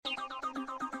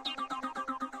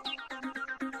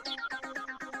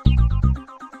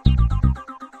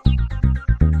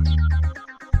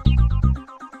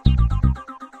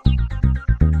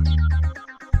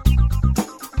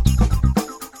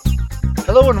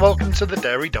and welcome to the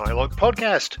Dairy Dialogue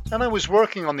podcast. And I was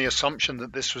working on the assumption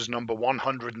that this was number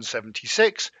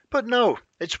 176, but no,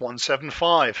 it's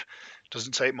 175.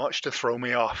 Doesn't take much to throw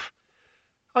me off.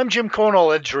 I'm Jim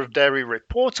Cornell, editor of Dairy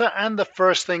Reporter, and the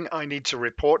first thing I need to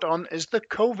report on is the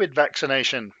COVID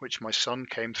vaccination, which my son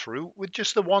came through with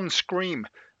just the one scream.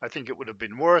 I think it would have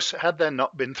been worse had there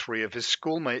not been three of his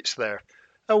schoolmates there.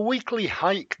 A weekly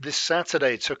hike this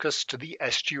Saturday took us to the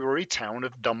estuary town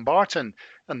of Dumbarton,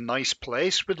 a nice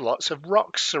place with lots of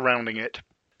rocks surrounding it.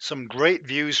 Some great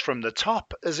views from the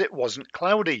top as it wasn't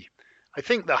cloudy. I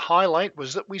think the highlight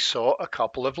was that we saw a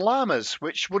couple of llamas,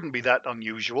 which wouldn't be that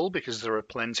unusual because there are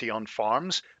plenty on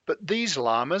farms, but these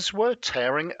llamas were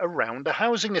tearing around a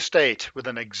housing estate with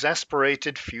an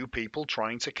exasperated few people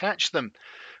trying to catch them.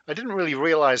 I didn't really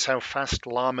realize how fast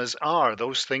llamas are.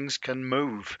 Those things can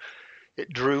move.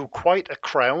 It drew quite a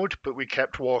crowd, but we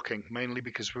kept walking, mainly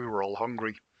because we were all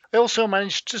hungry. I also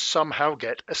managed to somehow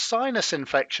get a sinus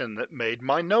infection that made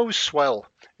my nose swell.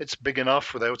 It's big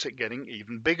enough without it getting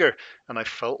even bigger, and I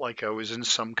felt like I was in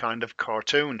some kind of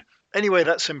cartoon. Anyway,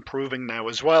 that's improving now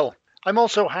as well. I'm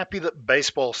also happy that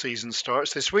baseball season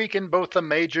starts this week in both the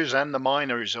majors and the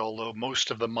minors, although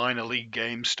most of the minor league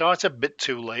games start a bit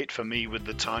too late for me with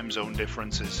the time zone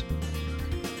differences.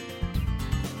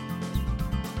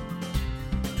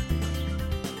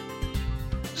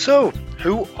 So,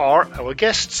 who are our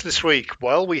guests this week?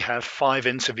 Well, we have 5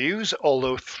 interviews,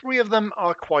 although 3 of them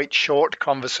are quite short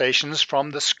conversations from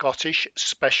the Scottish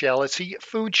Specialty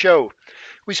Food Show.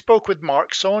 We spoke with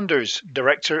Mark Saunders,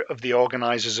 director of the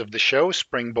organisers of the show,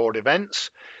 Springboard Events.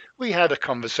 We had a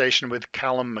conversation with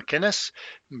Callum McInnes,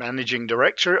 managing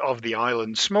director of the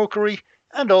Island Smokery,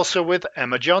 and also with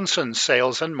Emma Johnson,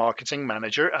 sales and marketing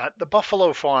manager at the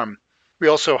Buffalo Farm. We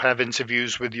also have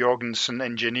interviews with Jorgensen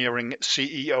Engineering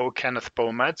CEO Kenneth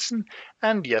Bo Madsen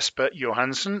and Jesper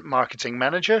Johansson, marketing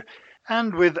manager,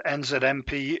 and with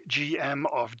NZMP GM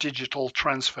of Digital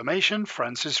Transformation,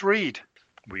 Francis Reed.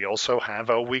 We also have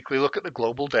our weekly look at the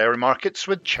global dairy markets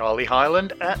with Charlie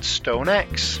Hyland at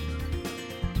StoneX.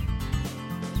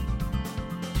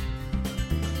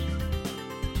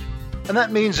 And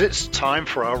that means it's time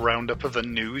for our roundup of the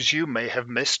news you may have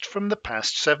missed from the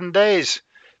past 7 days.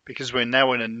 Because we're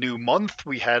now in a new month,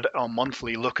 we had our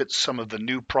monthly look at some of the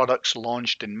new products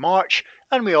launched in March,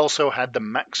 and we also had the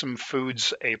Maxim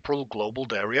Foods April Global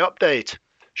Dairy Update.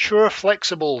 Sure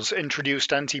Flexibles introduced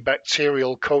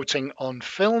antibacterial coating on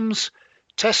films.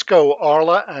 Tesco,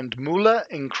 Arla and Müller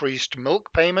increased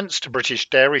milk payments to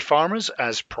British dairy farmers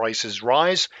as prices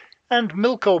rise, and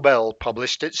Milkobel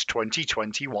published its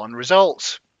 2021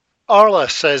 results. Arla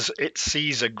says it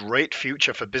sees a great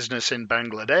future for business in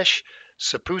Bangladesh.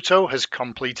 Saputo has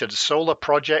completed a solar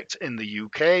project in the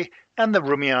UK, and the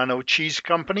Rumiano Cheese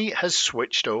Company has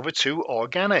switched over to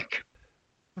organic.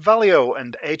 Valio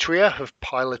and Atria have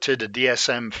piloted a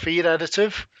DSM feed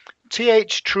additive.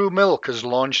 TH True Milk has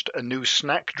launched a new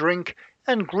snack drink,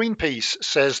 and Greenpeace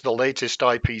says the latest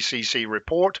IPCC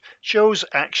report shows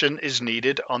action is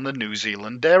needed on the New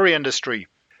Zealand dairy industry.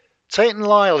 Tate &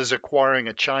 Lyle is acquiring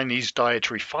a Chinese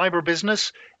dietary fibre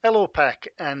business. Elopak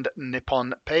and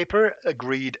Nippon Paper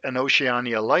agreed an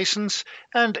Oceania license,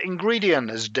 and Ingredion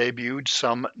has debuted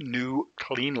some new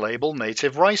clean label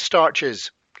native rice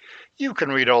starches. You can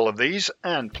read all of these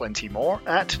and plenty more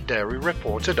at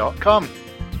dairyreporter.com.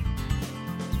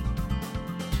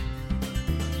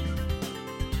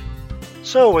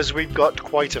 So, as we've got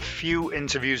quite a few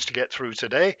interviews to get through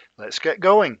today, let's get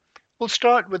going. We'll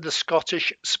start with the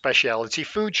Scottish Specialty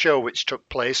Food Show, which took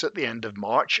place at the end of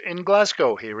March in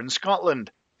Glasgow, here in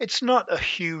Scotland. It's not a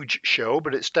huge show,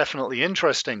 but it's definitely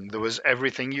interesting. There was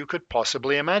everything you could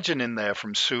possibly imagine in there,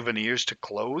 from souvenirs to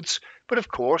clothes, but of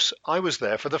course, I was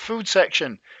there for the food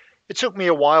section. It took me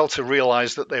a while to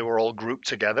realise that they were all grouped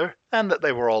together and that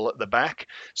they were all at the back,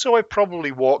 so I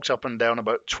probably walked up and down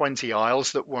about 20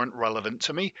 aisles that weren't relevant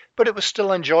to me, but it was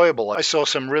still enjoyable. I saw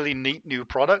some really neat new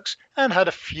products and had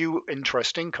a few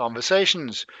interesting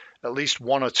conversations. At least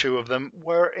 1 or 2 of them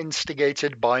were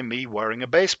instigated by me wearing a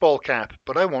baseball cap,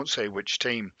 but I won't say which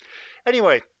team.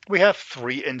 Anyway, we have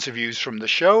 3 interviews from the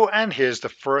show, and here's the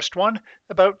first one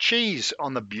about cheese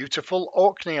on the beautiful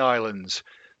Orkney Islands.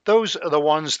 Those are the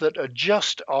ones that are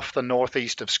just off the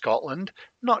northeast of Scotland,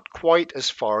 not quite as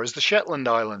far as the Shetland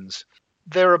Islands.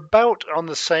 They're about on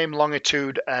the same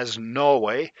longitude as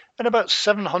Norway and about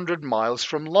 700 miles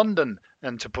from London.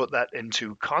 And to put that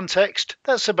into context,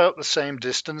 that's about the same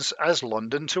distance as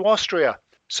London to Austria.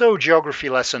 So geography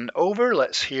lesson over,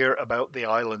 let's hear about the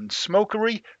Island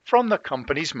Smokery from the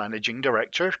company's managing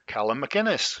director, Callum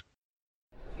McInnes.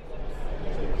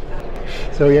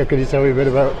 So yeah, could you tell me a bit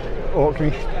about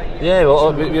Orkney? Yeah,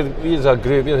 well, we as a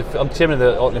group, I'm chairman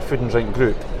of the Orkney Food and Drink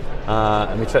Group,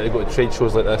 and we try to go to trade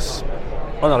shows like this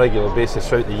on a regular basis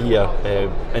throughout the year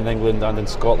in England and in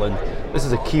Scotland. This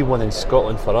is a key one in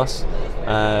Scotland for us.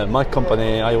 My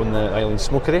company, I own the Island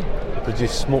Smokery. We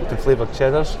produce smoked and flavoured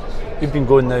cheddars. We've been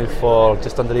going now for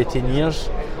just under 18 years.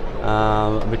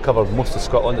 We cover most of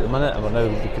Scotland at the minute, and we're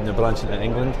now looking to branch into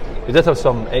England. We did have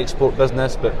some export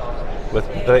business, but with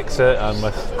Brexit and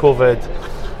with COVID,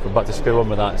 we're back to square one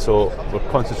with that. So we're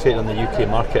concentrating on the UK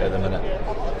market at the minute.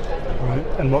 Right.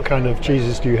 And what kind of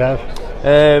cheeses do you have?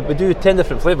 We do 10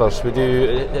 different flavours.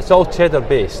 It's all cheddar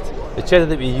based. The cheddar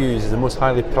that we use is the most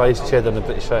highly prized cheddar in the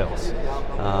British Isles.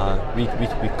 We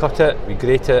cut it, we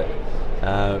grate it,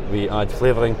 we add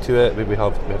flavouring to it. We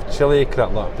have chilli,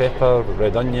 cracked black pepper,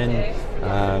 red onion,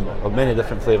 many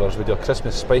different flavours. We do a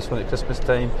Christmas spice one at Christmas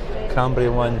time, cranberry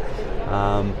one,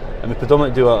 and we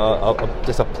predominantly do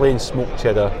just a plain smoked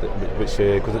cheddar, which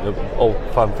goes into all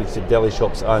farm feeds to deli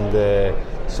shops and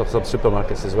some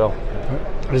supermarkets as well.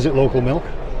 Is it local milk?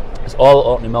 It's all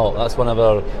Orkney milk. That's one of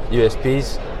our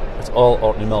USPs. It's all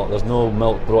Orkney milk. There's no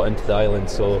milk brought into the island,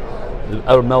 so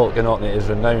our milk in Orkney is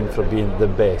renowned for being the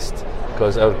best,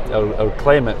 because our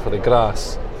climate for the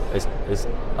grass is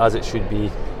as it should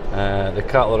be. The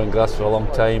cattle are on grass for a long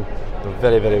time. They're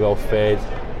very, very well fed.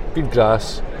 Good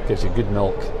grass gives you good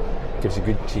milk, gives you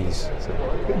good cheese.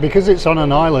 So. Because it's on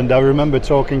an island, I remember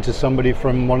talking to somebody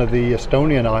from one of the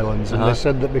Estonian islands, and they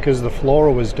said that because the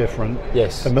flora was different,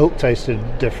 yes, the milk tasted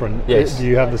different. Yes. Do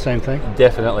you have the same thing?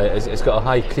 Definitely. It's got a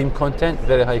high cream content,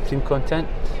 very high cream content,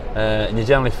 and you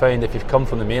generally find if you've come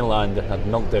from the mainland and had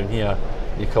milk down here,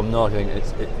 you come north, I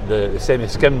think the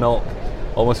semi-skim milk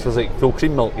almost feels like full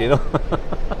cream milk, you know.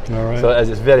 All right. So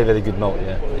it's very, very good milk,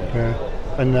 yeah.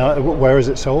 And where is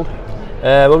it sold?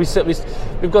 Well,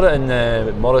 we've got it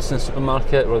in Morrison's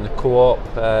supermarket, we're in the Co-op,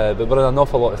 but we're in an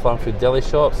awful lot of farm food deli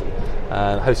shops,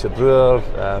 House of Brewer,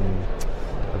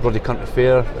 Brodie Country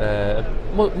Fair.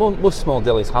 Most small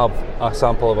delis have a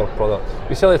sample of our product.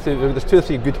 We sell it through, there's 2 or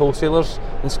 3 good wholesalers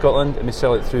in Scotland, and we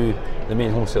sell it through the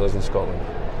main wholesalers in Scotland.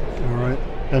 All right.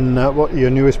 And what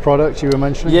your newest product you were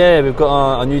mentioning? Yeah, we've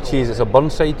got a new cheese. It's a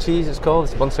Burnside cheese. It's called.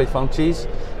 It's a Burnside farm cheese,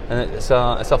 and it's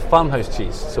a farmhouse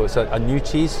cheese. So it's a new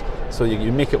cheese. So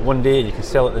you make it one day and you can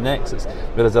sell it the next.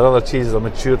 Whereas our other cheeses are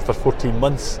matured for 14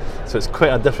 months. So it's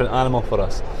quite a different animal for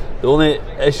us. The only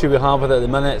issue we have with it at the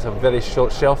minute is a very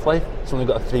short shelf life. It's only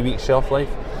got a 3-week shelf life.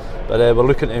 But we're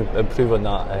looking to improve on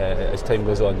that as time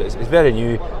goes on. But it's very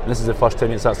new, and this is the first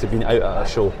time it's actually been out at a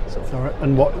show. So. All right.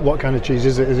 And what kind of cheese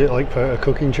is it? Is it like a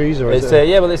cooking cheese, or it's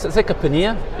it's like a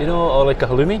paneer, you know, or like a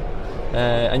halloumi,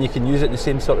 and you can use it in the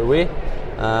same sort of way.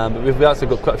 But we've actually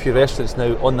got quite a few restaurants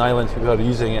now on the island who are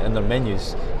using it in their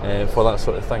menus for that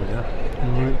sort of thing, you know.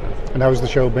 All right. And how's the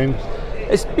show been?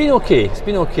 It's been okay.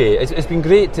 It's been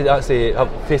great to actually have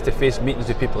face-to-face meetings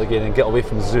with people again and get away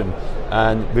from Zoom.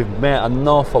 And we've met an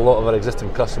awful lot of our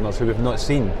existing customers who we've not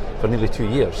seen for nearly 2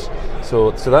 years.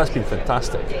 So that's been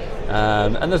fantastic.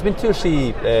 And there's been 2 or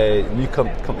 3 new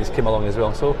companies came along as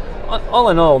well. So all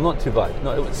in all, not too bad.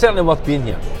 No, it's certainly worth being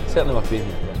here.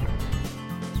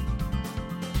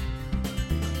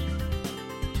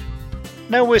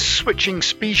 Now we're switching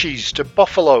species to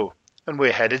buffalo, and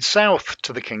we're headed south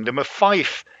to the Kingdom of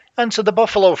Fife and to the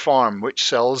Buffalo Farm, which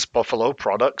sells buffalo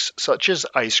products such as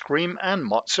ice cream and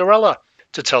mozzarella.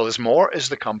 To tell us more is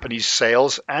the company's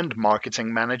sales and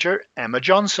marketing manager, Emma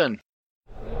Johnson.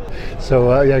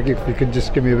 So if you could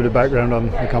just give me a bit of background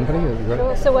on the company, that'd be great.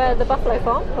 Sure. So we're the Buffalo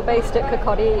Farm. We're based at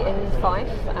Kirkcaldy in Fife,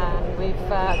 and we've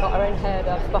got our own herd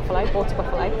of buffalo, water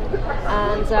buffalo.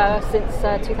 And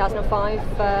since 2005,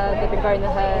 they've been growing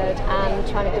the herd and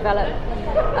trying to develop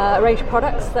a range of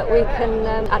products that we can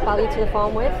add value to the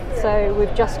farm with. So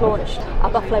we've just launched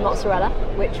our buffalo mozzarella,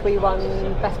 which we won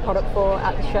best product for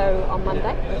at the show on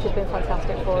Monday, which has been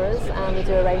fantastic for us. And we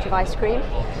do a range of ice cream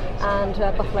and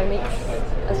buffalo meats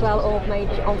as well, all made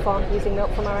on farm using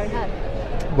milk from our own herd.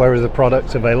 Where are the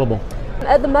products available?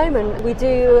 At the moment, we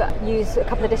do use a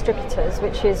couple of distributors,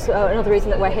 which is another reason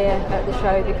that we're here at the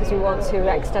show, because we want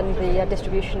to extend the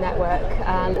distribution network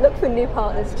and look for new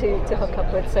partners to hook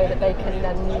up with so that they can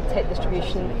then take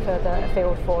distribution further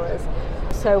afield for us.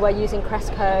 So we're using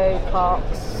Cresco,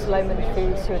 Clark's, Lowman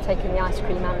Foods, who are taking the ice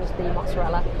cream and the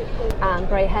mozzarella, and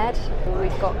Brayhead.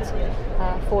 We've got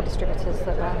 4 distributors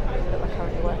that we're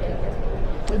currently working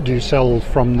with. Do you sell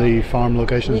from the farm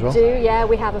location as well? We do, yeah.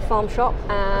 We have a farm shop,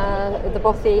 the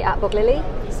Bothy at Boglilly,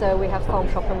 So we have farm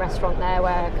shop and restaurant there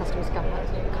where customers come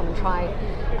and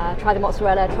try the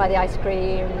mozzarella, try the ice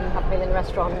cream, have a meal in the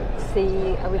restaurant,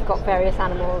 see. We've got various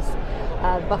animals,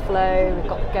 buffalo, we've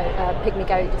got pygmy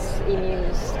goats,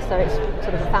 emus, so it's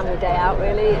sort of a family day out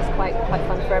really. It's quite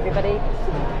fun for everybody.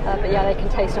 But yeah, they can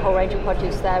taste a whole range of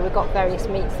produce there. We've got various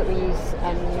meats that we use,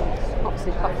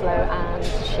 obviously buffalo and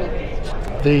sheep.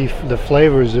 The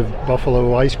flavours of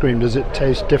buffalo ice cream, does it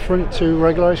taste different to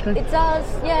regular ice cream? It does,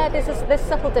 yeah. There's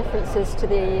subtle differences to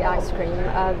the ice cream.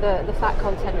 The fat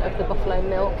content of the buffalo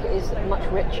milk is much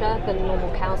richer than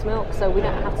normal cow's milk, so we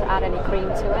don't have to add any cream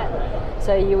to it.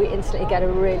 So you instantly get a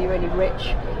really, really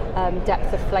rich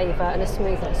depth of flavour and a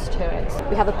smoothness to it.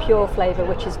 We have a pure flavour,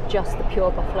 which is just the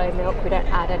pure buffalo milk. We don't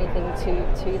add anything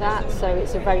to that, so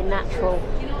it's a very natural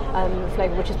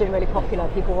flavour, which has been really popular.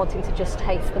 People wanting to just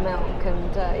taste the milk,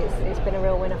 and it's been a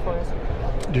real winner for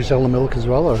us. Do you sell the milk as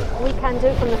well, or? We can do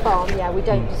it from the farm. Yeah, we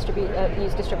don't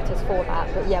use distributors for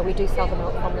that, but yeah, we do sell the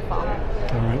milk from the farm.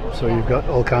 All right. So you've got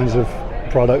all kinds of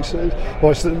products.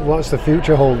 What's the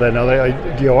future hold then?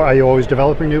 Are you always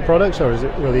developing new products, or is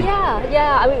it really?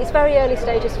 Yeah. I mean, it's very early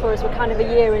stages for us. We're kind of a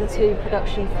year into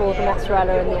production for the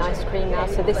mozzarella and the ice cream now.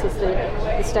 So this is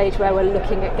the stage where we're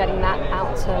looking at getting that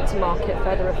out to market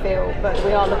further afield. But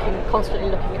we are constantly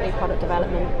looking at new product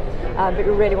development. But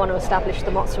we really want to establish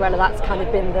the mozzarella. That's kind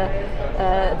of been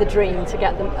the dream, to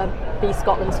get be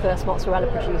Scotland's first mozzarella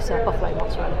producer, buffalo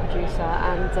mozzarella producer,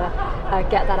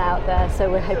 and get that out there. So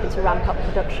we're hoping to ramp up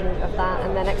production of that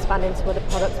and then expand into other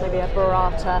products, maybe a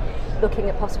burrata, looking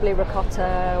at possibly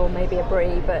ricotta or maybe a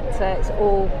brie, but it's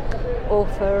all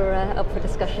for up for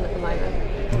discussion at the moment.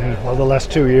 Yeah, well, the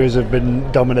last 2 years have been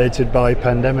dominated by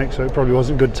pandemic, so it probably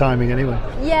wasn't good timing anyway.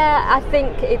 Yeah, I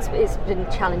think it's been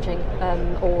challenging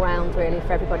all round really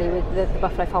for everybody. With the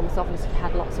buffalo farmers obviously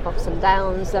had lots of ups and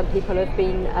downs. People have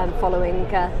been following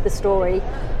the story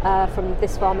from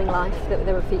This Farming Life that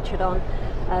they were featured on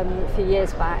a few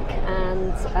years back,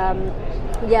 and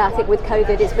I think with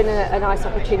COVID it's been a nice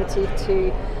opportunity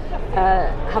to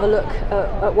have a look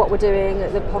at what we're doing,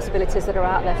 at the possibilities that are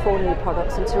out there for new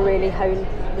products, and to really hone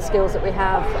the skills that we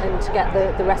have and to get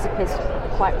the recipes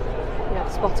quite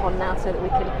spot on now, so that we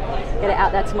can get it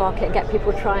out there to market and get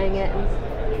people trying it and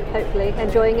hopefully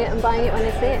enjoying it and buying it when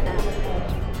they see it now.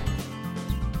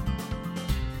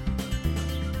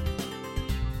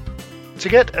 To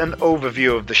get an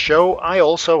overview of the show, I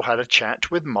also had a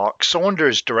chat with Mark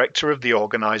Saunders, director of the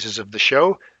organisers of the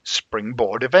show,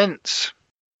 Springboard Events.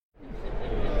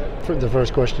 The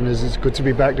first question is, it's good to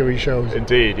be back doing shows.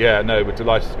 Indeed, yeah, no, we're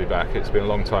delighted to be back. It's been a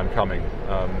long time coming.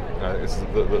 It's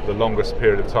the longest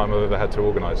period of time I've ever had to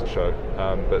organise a show.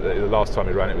 But the last time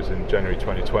we ran it was in January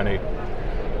 2020.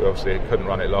 We obviously couldn't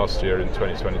run it last year in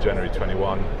 2020, January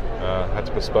 21. Had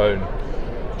to postpone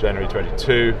January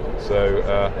 22. So,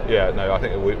 I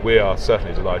think we are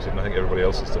certainly delighted, and I think everybody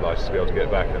else is delighted to be able to get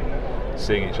back and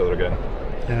seeing each other again.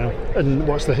 Yeah, and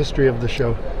what's the history of the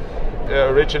show?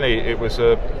 Originally it was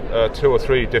 2 or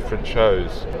 3 different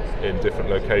shows in different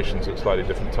locations at slightly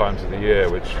different times of the year,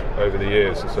 which over the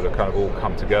years has sort of kind of all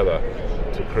come together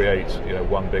to create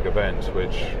one big event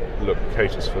which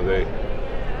caters for the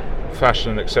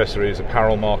fashion and accessories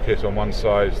apparel market on one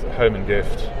side, home and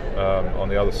gift on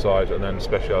the other side, and then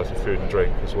specialty food and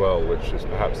drink as well, which is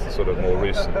perhaps the sort of more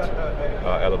recent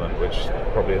element, which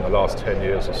probably in the last 10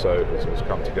 years or so has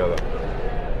come together.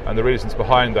 And the reasons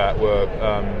behind that were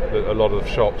that a lot of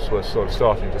shops were sort of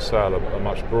starting to sell a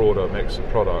much broader mix of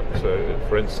products. So,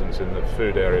 for instance, in the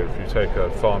food area, if you take a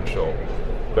farm shop,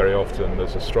 very often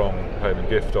there's a strong home and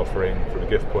gift offering from a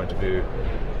gift point of view.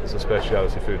 There's a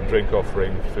specialty food and drink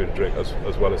offering, food and drink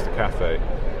as well as the cafe.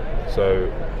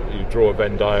 So you draw a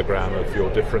Venn diagram of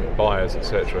your different buyers,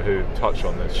 etc., who touch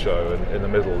on this show, and in the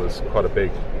middle there's quite a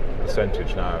big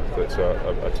percentage now that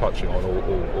are touching on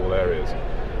all areas.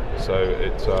 So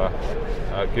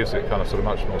it gives it kind of sort of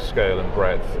much more scale and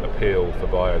breadth, appeal for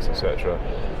buyers, etc.,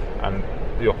 and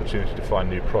the opportunity to find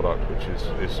new product, which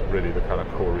is really the kind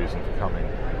of core reason for coming.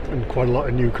 And quite a lot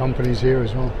of new companies here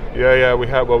as well. Yeah, we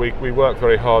have. Well, we work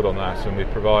very hard on that, and we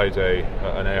provide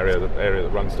an area that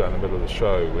runs down the middle of the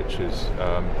show, which is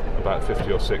about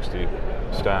 50 or 60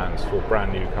 stands for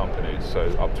brand new companies, so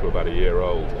up to about a year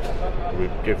old. We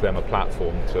give them a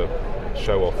platform to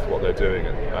show off what they're doing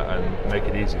and make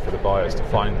it easy for the buyers to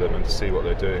find them and to see what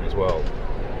they're doing as well.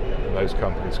 And those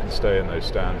companies can stay in those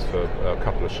stands for a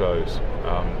couple of shows,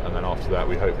 and then after that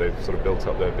we hope they've sort of built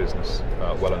up their business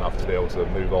well enough to be able to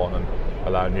move on and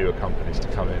allow newer companies to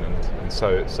come in, and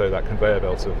so that conveyor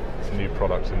belt of new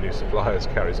products and new suppliers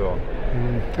carries on.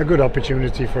 A good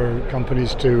opportunity for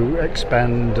companies to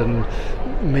expand and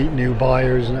meet new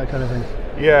buyers and that kind of thing.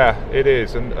 Yeah, it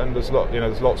is, and there's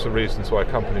lots of reasons why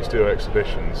companies do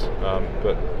exhibitions,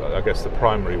 but I guess the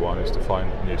primary one is to find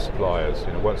new suppliers.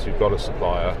 Once you've got a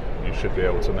supplier, you should be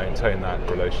able to maintain that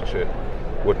relationship.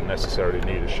 Wouldn't necessarily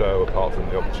need a show apart from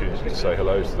the opportunity to say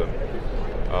hello to them.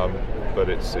 But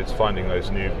it's finding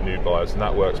those new buyers, and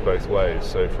that works both ways.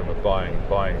 So from a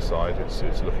buying side,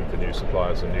 it's looking for new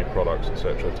suppliers and new products,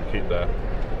 etc., to keep their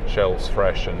shelves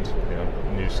fresh and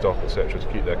new stock, etc., to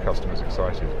keep their customers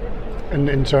excited. And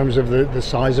in terms of the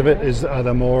size of it, are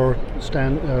there more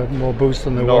booths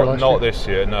than there were last year? Not this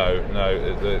year, no.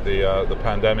 The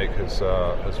pandemic has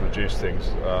reduced things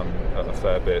a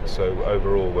fair bit. So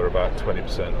overall, we're about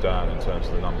 20% down in terms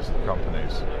of the numbers of the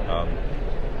companies.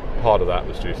 Part of that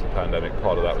was due to the pandemic.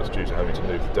 Part of that was due to having to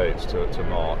move the dates to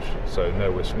March. So no,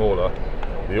 we're smaller.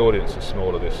 The audience is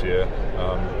smaller this year.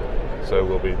 So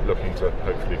we'll be looking to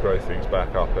hopefully grow things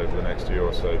back up over the next year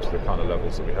or so to the kind of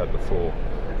levels that we had before,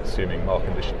 assuming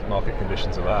market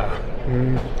conditions allow.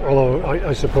 Although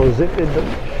I suppose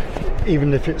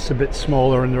even if it's a bit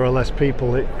smaller and there are less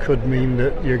people, it could mean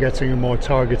that you're getting a more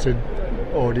targeted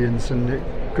audience, and it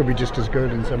could be just as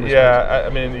good in some respects. Yeah, I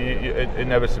mean,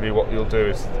 inevitably what you'll do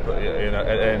is,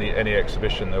 at any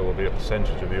exhibition there will be a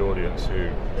percentage of the audience who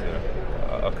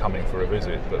are coming for a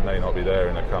visit but may not be there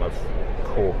in a kind of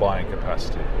core buying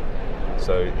capacity.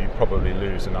 So you probably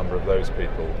lose a number of those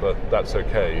people, but that's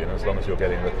okay, as long as you're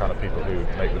getting the kind of people who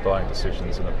make the buying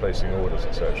decisions and are placing orders,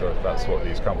 etc. That's what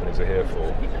these companies are here for,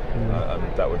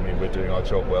 and that would mean we're doing our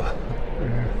job well.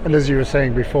 And as you were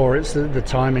saying before, it's the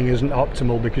timing isn't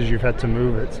optimal because you've had to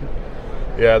move it.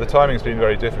 Yeah, the timing's been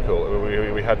very difficult.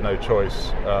 We had no choice,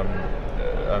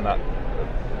 and that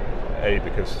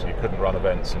because you couldn't run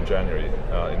events in January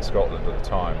in Scotland at the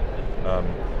time.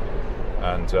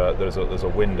 And there's a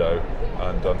window,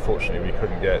 and unfortunately we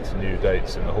couldn't get new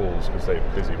dates in the halls because they were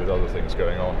busy with other things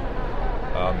going on.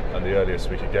 And the earliest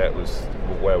we could get was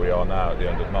where we are now at the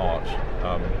end of March.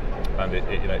 And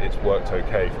it's worked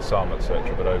okay for some,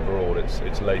 etc. But overall,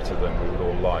 it's later than we would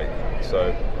all like.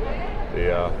 So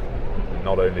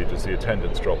not only does the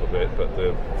attendance drop a bit, but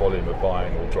the volume of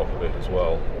buying will drop a bit as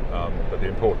well. But the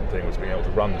important thing was being able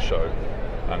to run the show,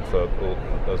 and for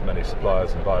as many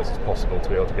suppliers and buyers as possible to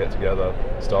be able to get together,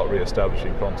 start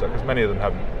re-establishing contact, because many of them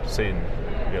haven't seen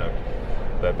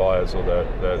their buyers or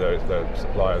their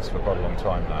suppliers for quite a long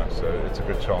time now, so it's a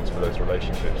good chance for those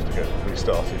relationships to get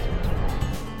restarted.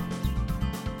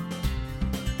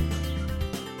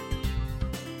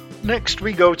 Next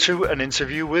we go to an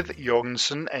interview with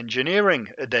Jorgensen Engineering,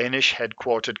 a Danish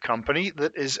headquartered company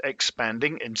that is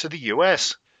expanding into the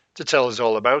US. To tell us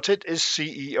all about it is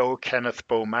CEO Kenneth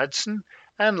Bo Madsen,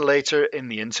 and later in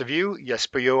the interview,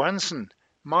 Jesper Johansen,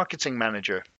 Marketing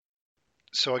Manager.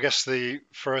 So I guess the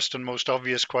first and most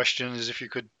obvious question is if you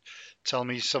could tell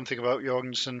me something about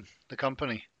Jorgensen, the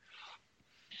company.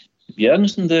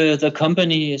 Jorgensen, the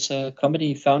company is a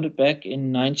company founded back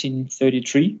in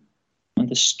 1933. And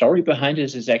the story behind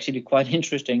it is actually quite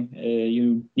interesting.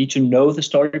 You need to know the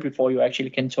story before you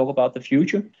actually can talk about the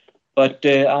future. But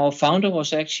our founder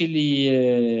was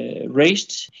actually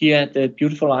raised here at the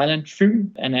beautiful island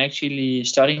Fyn and actually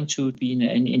studying to be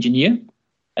an engineer.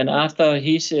 And after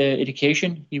his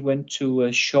education, he went to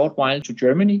a short while to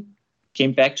Germany,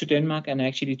 came back to Denmark and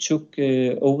actually took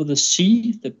over the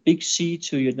sea, the big sea,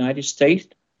 to United States,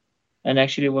 and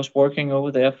actually was working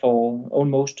over there for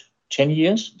almost 10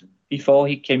 years before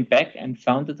he came back and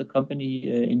founded the company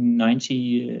in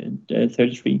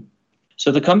 1933.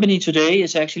 So the company today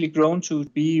is actually grown to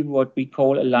be what we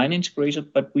call a line integrator,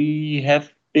 but we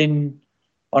have been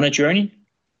on a journey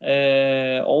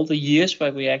all the years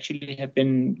where we actually have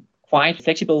been quite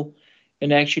flexible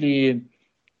in actually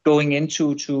going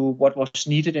into what was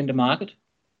needed in the market.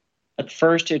 At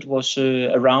first it was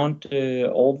around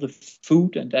all the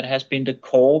food, and that has been the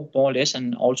core more or less,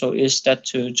 and also is that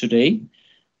today.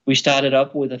 We started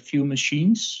up with a few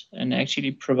machines and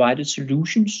actually provided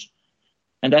solutions.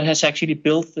 And that has actually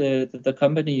built the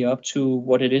company up to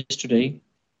what it is today.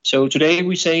 So today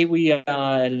we say we are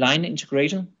a line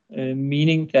integrator,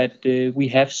 meaning that we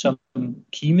have some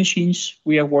key machines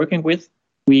we are working with.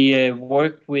 We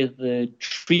work with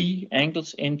 3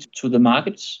 angles into the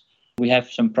markets. We have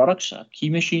some products,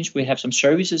 key machines, we have some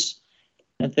services,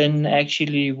 and then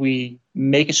actually we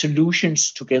make a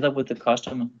solutions together with the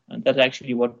customer. And that's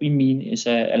actually what we mean is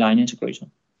a line integrator.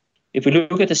 If we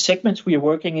look at the segments we are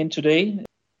working in today,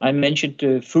 I mentioned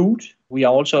food. We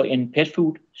are also in pet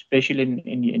food, especially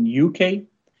in UK.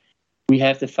 We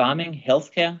have the farming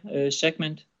healthcare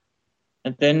segment.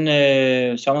 And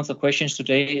then some of the questions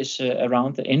today is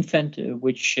around the infant,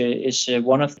 which is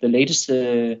one of the latest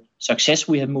success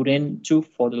we have moved into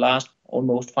for the last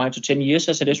almost 5 to 10 years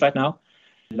as it is right now.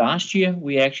 Last year,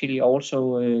 we actually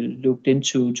also looked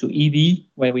into EV,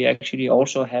 where we actually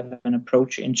also have an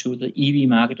approach into the EV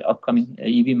market, upcoming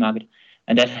EV market.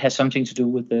 And that has something to do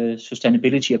with the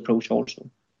sustainability approach also.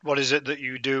 What is it that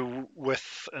you do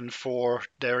with and for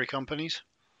dairy companies?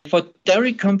 For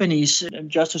dairy companies,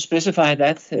 just to specify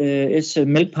that, it's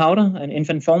milk powder and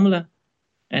infant formula.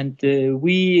 And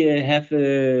we have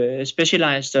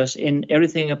specialized us in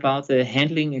everything about the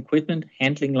handling equipment,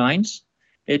 handling lines.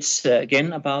 It's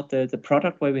again about the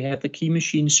product where we have the key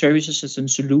machine services and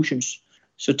solutions.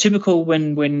 So typical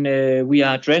when we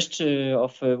are addressed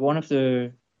of one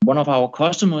of our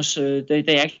customers,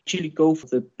 they actually go for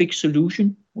the big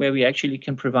solution where we actually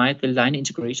can provide the line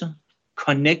integrator,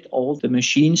 connect all the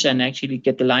machines and actually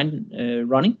get the line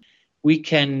running. We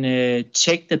can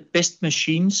take the best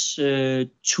machines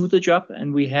to the job,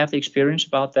 and we have the experience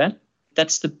about that.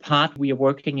 That's the part we are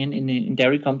working in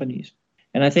dairy companies.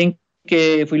 And I think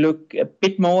if we look a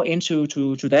bit more into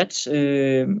that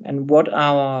and what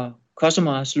our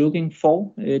customer is looking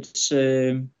for, it's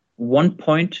one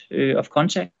point of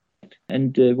contact.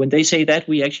 And when they say that,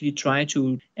 we actually try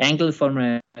to angle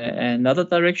from another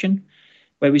direction,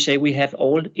 where we say we have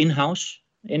all in-house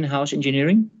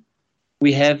engineering.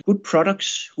 We have good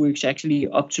products which are actually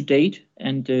up to date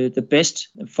and the best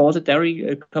for the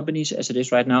dairy companies as it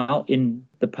is right now in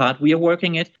the part we are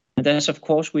working at. And that's, of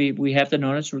course, we have the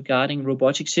knowledge regarding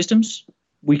robotic systems.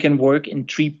 We can work in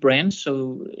 3 brands,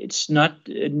 so it's not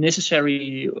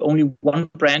necessarily only one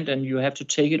brand and you have to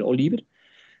take it or leave it.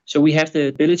 So we have the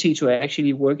ability to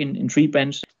actually work in 3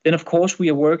 brands. Then, of course, we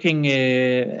are working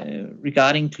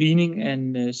regarding cleaning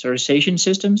and sterilization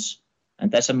systems.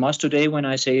 And that's a must today when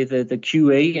I say the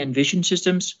QA and vision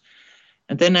systems.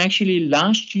 And then actually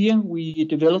last year, we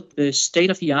developed the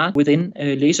state-of-the-art within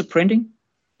laser printing.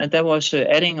 And that was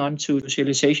adding on to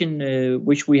visualization,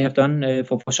 which we have done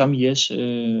for some years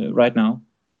right now.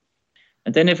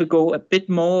 And then if we go a bit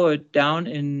more down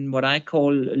in what I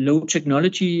call low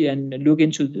technology and look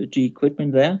into the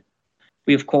equipment there,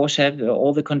 we of course have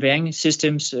all the conveying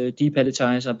systems,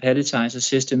 depalletizer, palletizer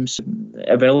systems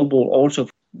available also.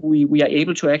 We are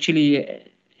able to actually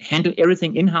handle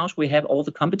everything in-house. We have all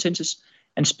the competences,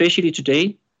 and especially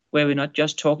today, where we're not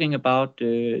just talking about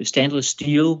stainless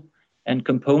steel and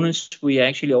components, we are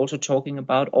actually also talking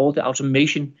about all the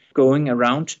automation going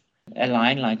around a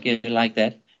line like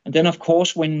that. And then, of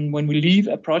course, when we leave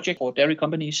a project for dairy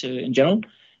companies in general,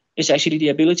 it's actually the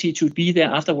ability to be there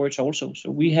afterwards also.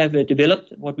 So we have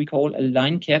developed what we call a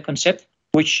line care concept,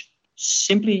 which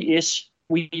simply is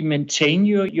we maintain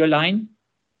your line,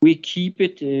 we keep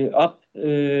it up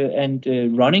and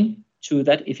running to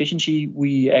that efficiency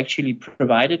we actually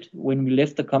provided when we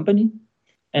left the company.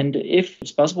 And if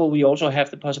it's possible, we also have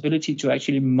the possibility to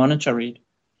actually monitor it.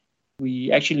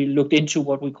 We actually looked into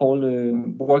what we call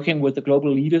working with the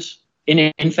global leaders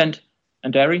in infant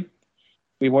and dairy.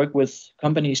 We work with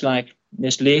companies like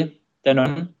Nestlé,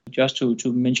 Danone, just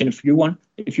to mention a few one.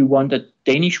 If you want a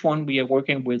Danish one, we are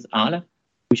working with Arla,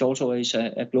 which also is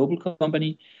a global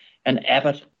company, and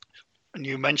Abbott. And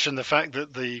you mentioned the fact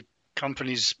that the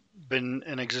company's been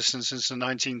in existence since the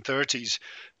 1930s.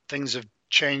 Things have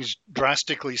changed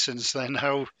drastically since then.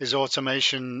 How is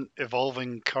automation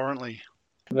evolving currently?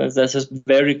 That's a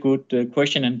very good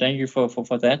question, and thank you for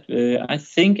that. I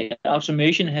think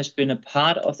automation has been a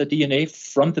part of the DNA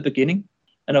from the beginning.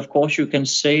 And of course, you can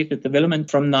say the development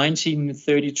from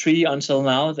 1933 until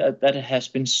now, that has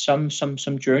been some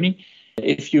journey.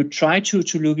 If you try to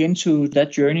look into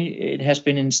that journey, it has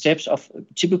been in steps of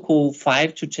typical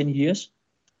 5 to 10 years,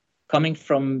 coming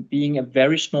from being a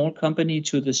very small company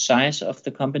to the size of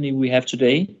the company we have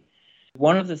today.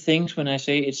 One of the things when I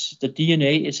say it's the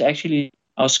DNA is actually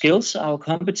our skills, our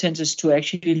competences to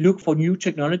actually look for new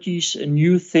technologies and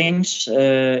new things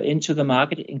into the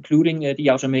market, including the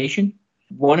automation.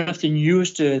 One of the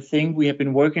newest thing we have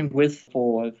been working with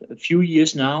for a few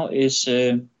years now is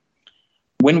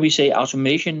when we say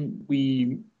automation,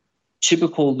 we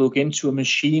typically look into a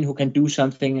machine who can do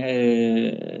something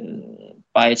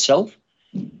by itself.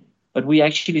 But we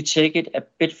actually take it a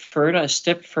bit further, a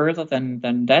step further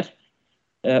than that.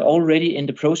 Already in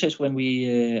the process when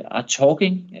we are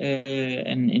talking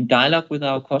and in dialogue with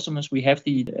our customers, we have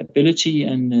the ability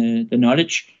and the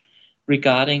knowledge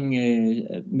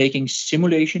regarding making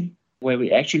simulation, where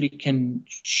we actually can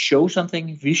show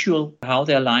something visual, how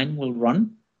their line will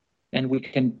run, and we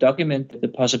can document the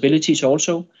possibilities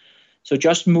also. So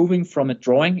just moving from a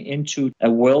drawing into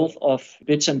a world of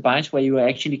bits and bytes where you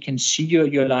actually can see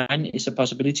your line is a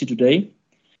possibility today.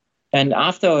 And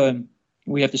after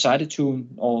we have decided to,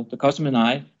 or the customer and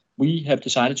I, we have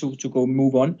decided to go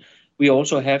move on, we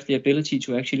also have the ability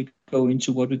to actually go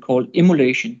into what we call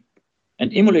emulation.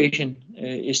 And emulation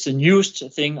is the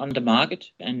newest thing on the market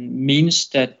and means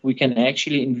that we can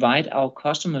actually invite our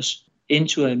customers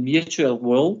into a virtual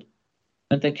world,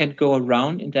 and they can go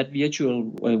around in that virtual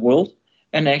world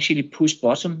and actually push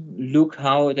button, look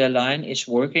how their line is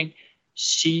working,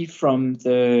 see from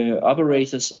the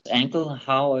operator's angle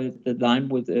how the line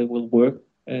will work,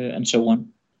 and so on.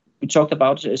 We talked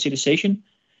about serialization.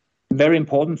 Very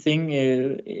important thing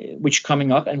which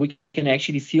coming up, and we can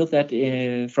actually feel that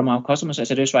from our customers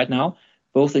as it is right now,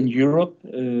 both in Europe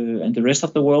and the rest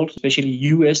of the world, especially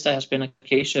US, there has been a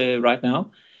case right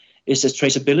now, is the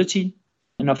traceability.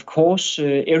 And of course,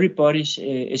 everybody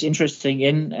is interested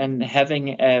in and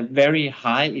having a very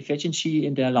high efficiency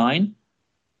in their line,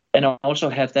 and also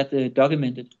have that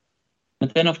documented.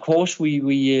 And then, of course,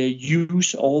 we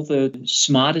use all the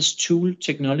smartest tool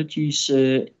technologies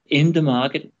in the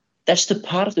market. That's the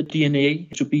part of the DNA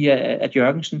to be at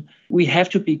Jørgensen. We have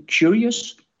to be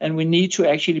curious, and we need to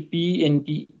actually be in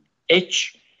the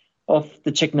edge of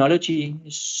the technology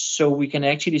so we can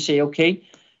actually say, okay,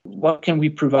 what can we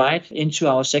provide into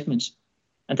our segments?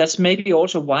 And that's maybe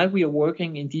also why we are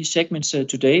working in these segments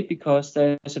today, because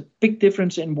there's a big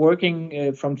difference in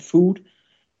working from food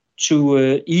to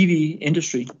EV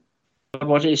industry. But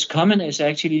what is common is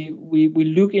actually we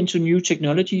look into new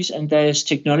technologies, and there's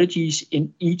technologies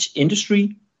in each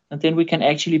industry, and then we can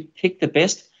actually pick the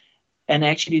best and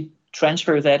actually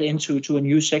transfer that into a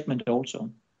new segment also.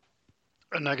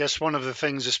 And I guess one of the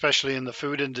things, especially in the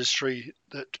food industry,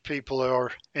 that people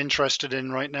are interested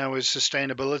in right now is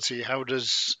sustainability. How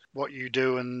does what you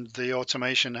do and the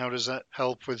automation, how does that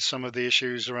help with some of the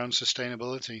issues around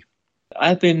sustainability?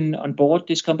 I've been on board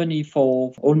this company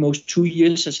for almost 2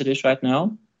 years as it is right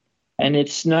now. And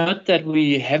it's not that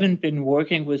we haven't been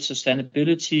working with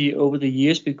sustainability over the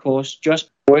years, because just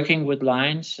working with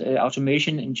lines,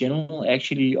 automation in general,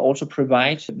 actually also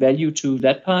provides value to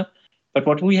that part. But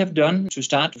what we have done to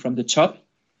start from the top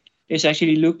is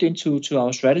actually looked into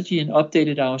our strategy and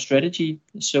updated our strategy.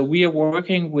 So we are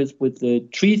working with the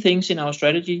 3 things in our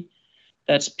strategy.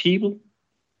 That's people,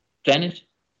 planet,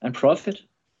 and profit.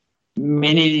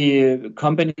 Many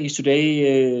companies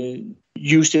today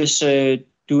use this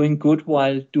doing good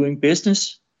while doing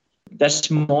business. That's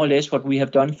more or less what we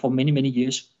have done for many, many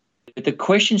years. The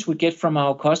questions we get from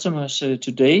our customers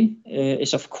today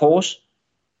is, of course,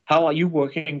 how are you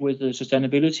working with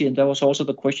sustainability? And that was also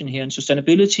the question here. And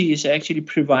sustainability is actually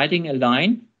providing a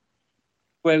line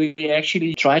where we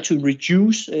actually try to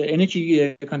reduce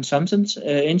energy consumptions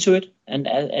into it, and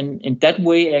in that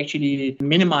way actually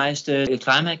minimize the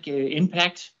climate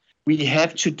impact we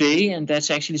have today. And that's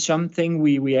actually something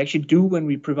we actually do when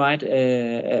we provide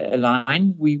a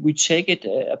line. We take it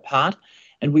apart,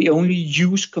 and we only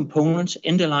use components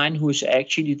in the line who is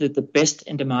actually the best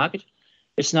in the market.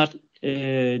 It's not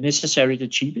necessarily the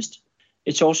cheapest.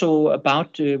 It's also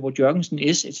about what Jørgensen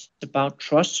is. It's about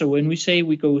trust. So when we say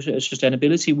we go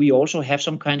sustainability, we also have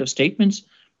some kind of statements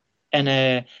and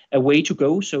a way to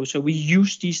go. So we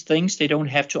use these things. They don't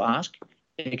have to ask.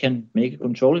 They can make a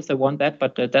control if they want that,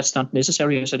 but that's not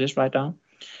necessary as it is right now.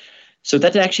 So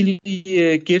that actually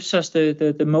gives us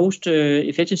the most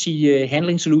efficiency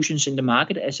handling solutions in the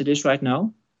market as it is right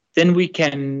now. Then we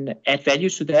can add value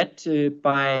to that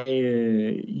by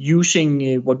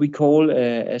using what we call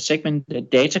a segment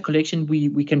data collection.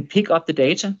 We can pick up the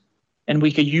data, and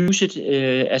we can use it,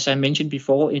 as I mentioned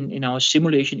before, in our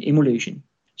simulation emulation.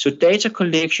 So data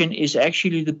collection is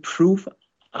actually the proof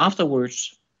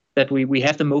afterwards that we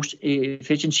have the most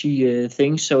efficiency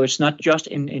things. So it's not just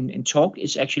in talk,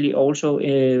 it's actually also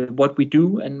what we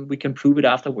do, and we can prove it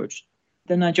afterwards.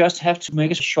 Then I just have to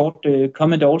make a short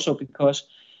comment also, because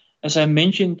as I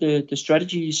mentioned, the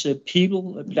strategy is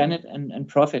people, planet, and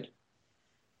profit.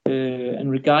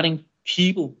 And regarding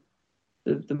people,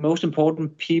 the most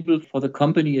important people for the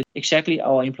company is exactly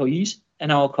our employees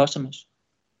and our customers.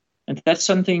 And that's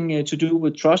something to do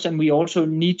with trust. And we also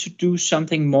need to do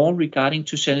something more regarding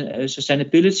to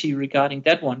sustainability regarding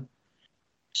that one.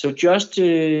 So just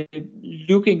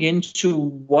looking into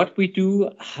what we do,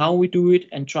 how we do it,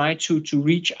 and try to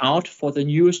reach out for the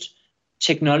newest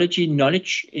technology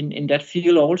knowledge in that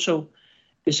field also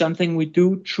is something we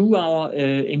do through our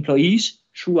employees,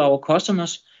 through our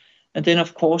customers, and then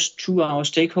of course through our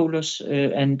stakeholders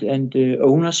and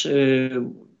owners.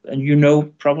 And you know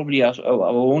probably our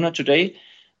owner today,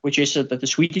 which is the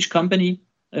Swedish company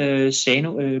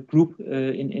Sano Group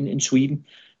in Sweden.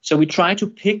 So we try to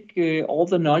pick all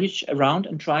the knowledge around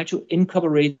and try to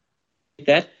incorporate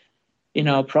that in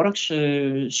our products,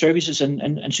 services,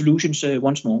 and solutions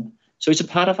once more. So it's a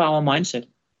part of our mindset.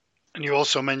 And you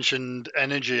also mentioned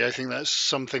energy. I think that's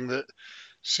something that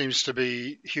seems to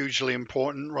be hugely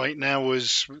important right now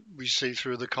as we see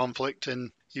through the conflict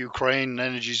in Ukraine.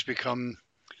 Energy's become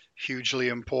hugely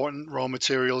important. Raw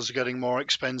materials are getting more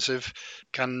expensive.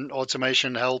 Can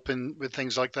automation help with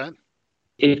things like that?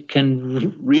 It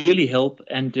can really help.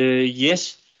 And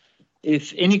yes,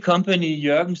 if any company,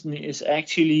 Jørgensen, is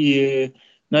actually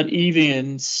not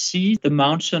even see the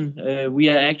mountain, we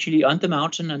are actually on the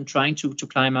mountain and trying to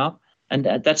climb up. And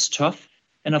that's tough.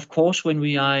 And of course, when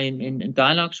we are in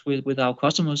dialogues with our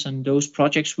customers and those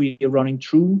projects we are running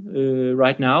through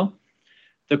right now,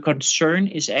 the concern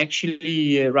is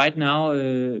actually right now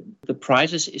the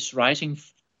prices is rising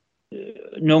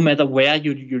no matter where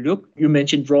you look. You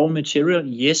mentioned raw material.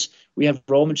 Yes, we have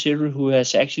raw material who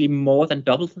has actually more than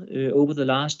doubled over the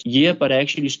last year, but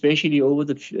actually especially over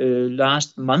the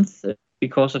last month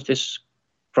because of this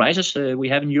crisis we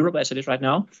have in Europe as it is right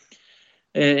now.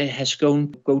 Has go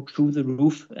through the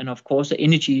roof, and of course the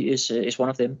energy is one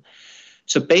of them.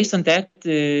 So based on that,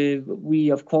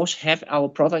 we of course have our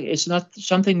product. It's not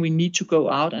something we need to go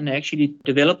out and actually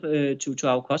develop to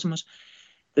our customers.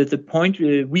 The point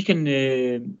we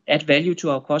can add value to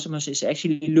our customers is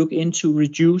actually look into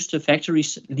reduce the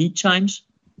factory's lead times,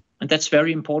 and that's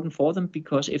very important for them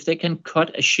because if they can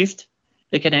cut a shift,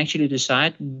 they can actually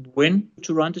decide when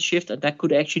to run the shift, and that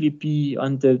could actually be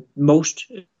on the most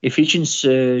efficient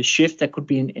shift. That could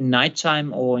be in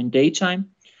nighttime or in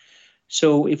daytime.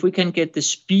 So if we can get the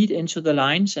speed into the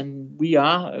lines, and we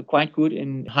are quite good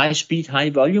in high speed,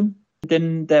 high volume,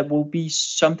 then there will be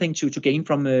something to gain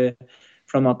from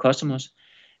our customers.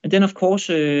 And then, of course,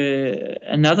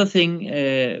 another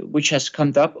thing which has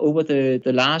come up over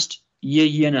the last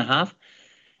year and a half,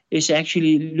 is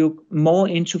actually look more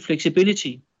into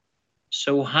flexibility.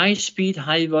 So high speed,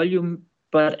 high volume,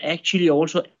 but actually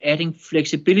also adding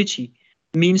flexibility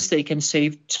means they can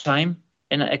save time.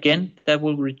 And again, that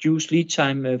will reduce lead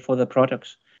time for the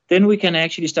products. Then we can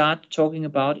actually start talking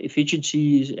about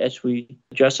efficiency as we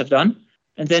just have done.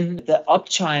 And then the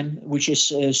uptime, which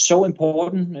is so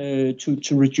important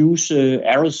to reduce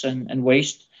errors and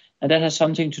waste. And that has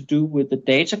something to do with the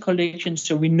data collection.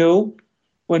 So we know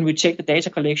when we take the data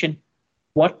collection,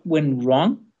 what went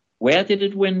wrong, where did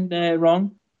it went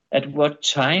wrong, at what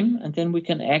time, and then we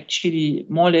can actually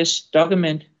more or less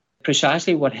document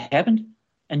precisely what happened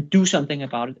and do something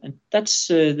about it. And that's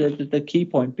the key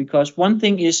point, because one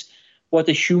thing is what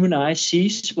the human eye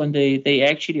sees when they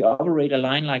actually operate a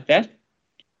line like that.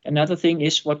 Another thing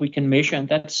is what we can measure, and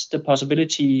that's the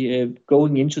possibility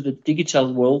going into the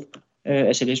digital world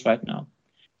as it is right now.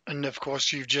 And of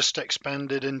course, you've just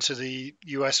expanded into the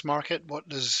US market. What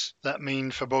does that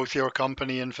mean for both your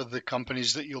company and for the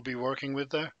companies that you'll be working with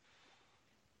there?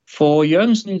 For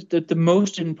Jørgensen, the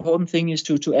most important thing is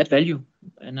to add value.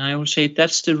 And I will say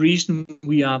that's the reason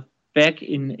we are back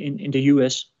in the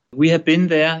US. We have been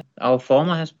there. Our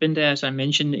former has been there, as I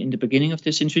mentioned in the beginning of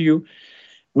this interview.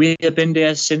 We have been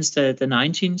there since the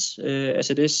 19th,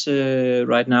 as it is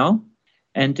right now.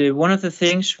 And one of the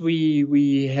things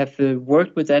we have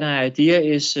worked with that idea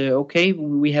is, okay,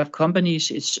 we have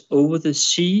companies, it's over the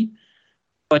sea,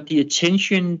 but the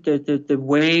attention, the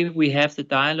way we have the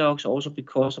dialogues, also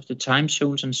because of the time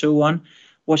zones and so on,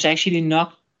 was actually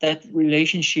not that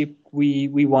relationship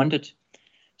we wanted.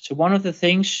 So one of the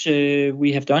things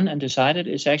we have done and decided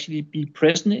is actually be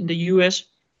present in the US.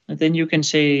 And then you can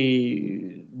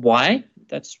say why.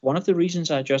 That's one of the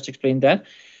reasons I just explained that.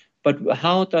 But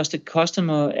how does the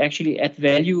customer actually add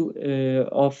value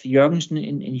of Jørgensen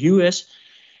in US?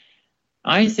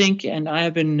 I think, and I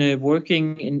have been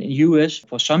working in US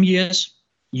for some years,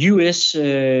 US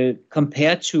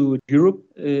compared to Europe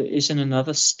is in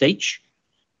another stage.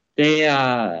 They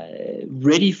are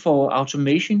ready for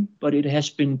automation, but it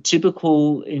has been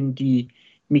typical in the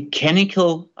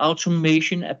mechanical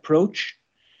automation approach,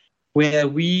 where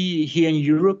we here in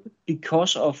Europe,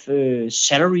 because of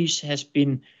salaries, has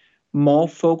been more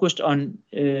focused on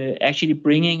actually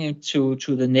bringing it to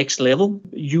the next level,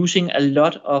 using a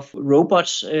lot of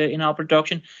robots in our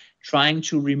production, trying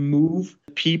to remove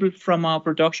people from our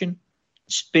production,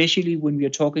 especially when we are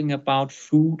talking about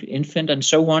food, infant, and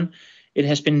so on. It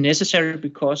has been necessary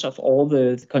because of all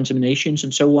the contaminations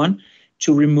and so on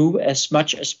to remove as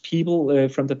much as people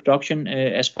from the production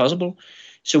as possible.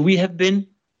 So we have been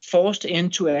forced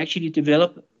into actually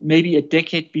develop maybe a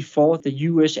decade before the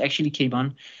US actually came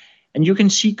on. And you can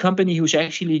see company who's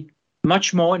actually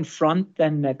much more in front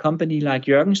than a company like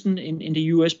Jørgensen in the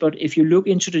US. But if you look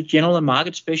into the general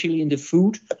market, especially in the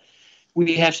food,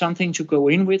 we have something to go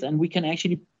in with, and we can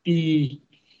actually be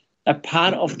a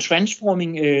part of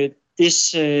transforming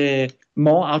this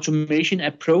more automation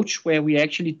approach where we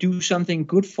actually do something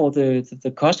good for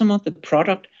the customer, the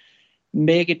product,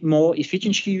 make it more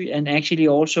efficiency, and actually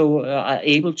also are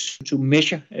able to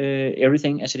measure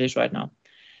everything as it is right now.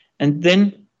 And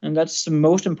that's the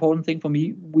most important thing for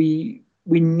me, we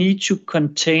need to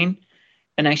contain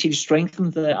and actually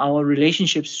strengthen our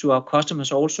relationships to our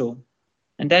customers also.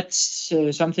 And that's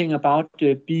something about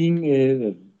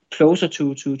being closer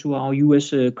to our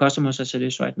US customers as it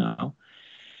is right now.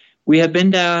 We have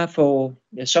been there for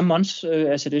some months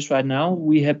as it is right now.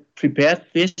 We have prepared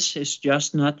this. It's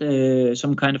just not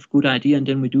some kind of good idea and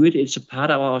then we do it. It's a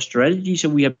part of our strategy. So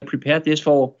we have prepared this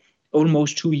for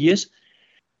almost 2 years.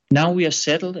 Now we are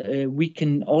settled. We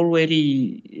can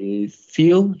already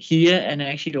feel, hear, and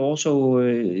actually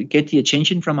also get the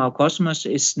attention from our customers.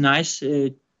 It's nice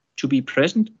to be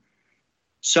present.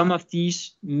 Some of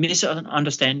these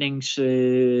misunderstandings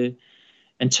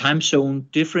and time zone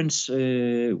difference,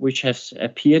 which has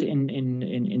appeared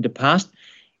in the past,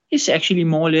 is actually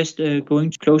more or less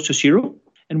going close to zero.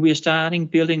 And we are starting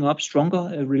building up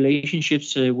stronger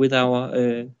relationships with our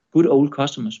good old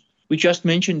customers. We just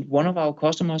mentioned one of our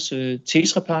customers,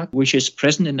 Tetra Pak, which is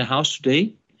present in the house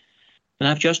today. And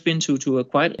I've just been to a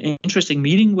quite interesting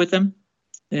meeting with them,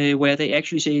 where they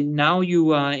actually say, now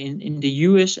you are in the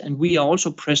US and we are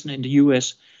also present in the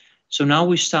US. So now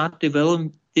we start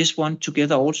developing this one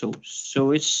together also.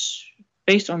 So it's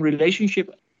based on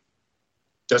relationship.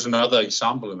 There's another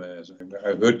example.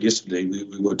 I heard yesterday,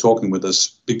 we were talking with this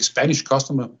big Spanish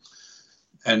customer.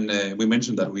 And we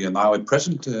mentioned that we are now at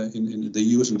present in the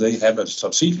US and they have a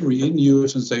subsidiary in the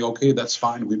US and say, okay, that's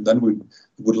fine. We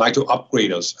would like to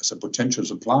upgrade us as a potential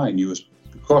supplier in the US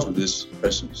because of this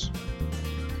presence.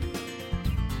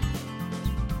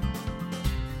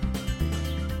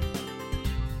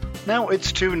 Now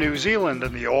it's to New Zealand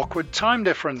and the awkward time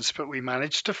difference, but we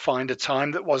managed to find a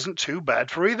time that wasn't too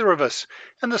bad for either of us.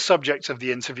 And the subject of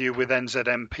the interview with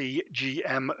NZMP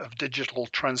GM of Digital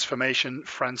Transformation,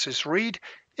 Francis Reid,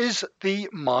 is the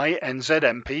My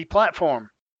NZMP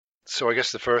platform. So I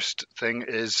guess the first thing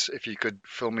is if you could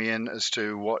fill me in as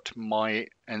to what My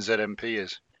NZMP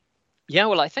is. Yeah,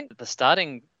 well, I think the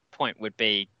starting point would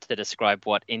be to describe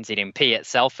what NZMP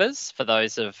itself is for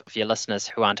those of your listeners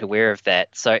who aren't aware of that.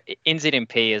 So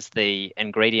NZMP is the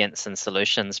ingredients and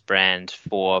solutions brand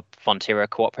for Fonterra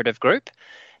Cooperative Group.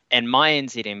 And My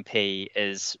NZMP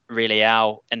is really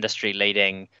our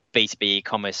industry-leading B2B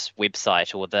e-commerce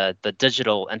website, or the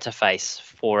digital interface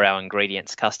for our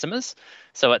ingredients customers.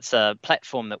 So it's a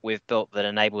platform that we've built that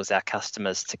enables our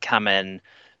customers to come in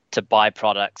to buy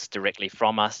products directly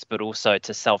from us, but also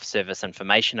to self-service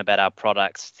information about our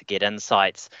products, to get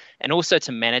insights, and also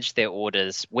to manage their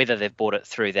orders, whether they've bought it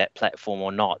through that platform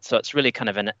or not. So it's really kind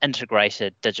of an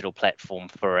integrated digital platform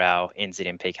for our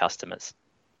NZMP customers.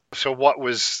 So what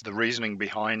was the reasoning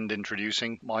behind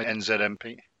introducing My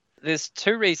NZMP? There's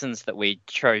two reasons that we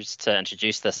chose to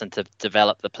introduce this and to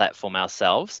develop the platform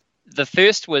ourselves. The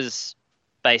first was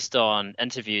based on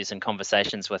interviews and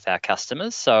conversations with our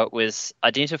customers. So it was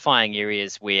identifying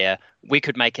areas where we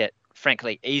could make it,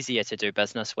 frankly, easier to do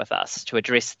business with us, to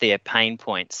address their pain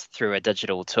points through a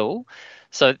digital tool.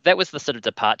 So that was the sort of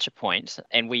departure point.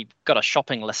 And we got a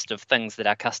shopping list of things that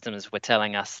our customers were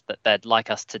telling us that they'd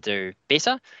like us to do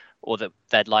better, or that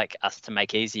they'd like us to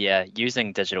make easier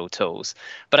using digital tools.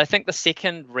 But I think the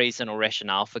second reason or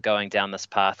rationale for going down this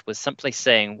path was simply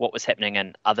seeing what was happening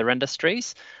in other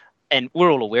industries. And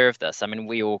we're all aware of this. I mean,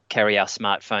 we all carry our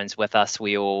smartphones with us.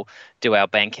 We all do our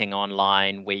banking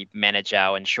online. We manage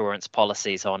our insurance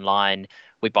policies online.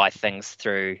 We buy things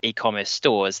through e-commerce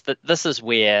stores. This is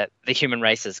where the human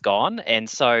race has gone. And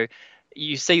so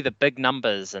you see the big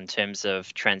numbers in terms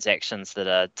of transactions that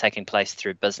are taking place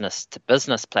through business to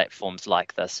business platforms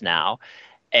like this now.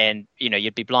 And, you know,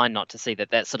 you'd be blind not to see that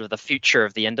that's sort of the future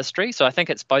of the industry. So I think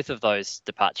it's both of those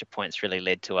departure points really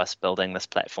led to us building this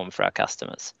platform for our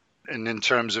customers. And in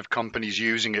terms of companies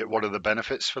using it, what are the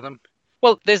benefits for them?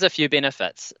 Well, there's a few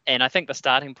benefits. And I think the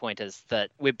starting point is that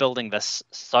we're building this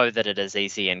so that it is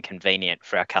easy and convenient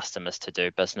for our customers to do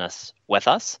business with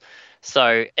us.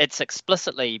 So it's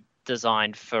explicitly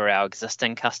designed for our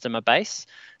existing customer base.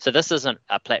 So this isn't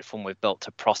a platform we've built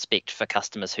to prospect for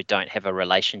customers who don't have a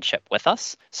relationship with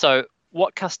us. So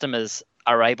what customers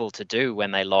are able to do when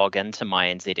they log into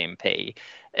My NZMP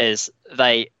is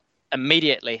they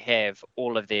immediately have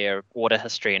all of their order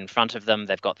history in front of them.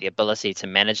 They've got the ability to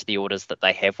manage the orders that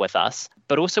they have with us.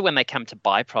 But also when they come to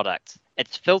buy products,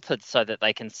 it's filtered so that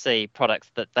they can see products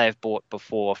that they've bought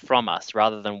before from us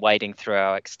rather than wading through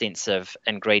our extensive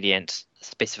ingredient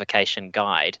specification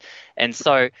guide. And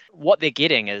so what they're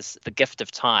getting is the gift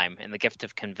of time and the gift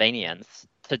of convenience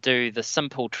to do the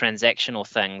simple transactional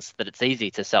things that it's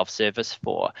easy to self-service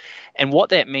for. And what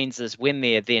that means is when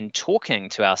they're then talking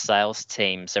to our sales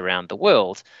teams around the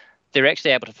world, they're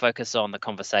actually able to focus on the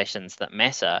conversations that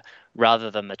matter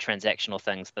rather than the transactional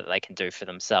things that they can do for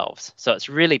themselves. So it's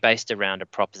really based around a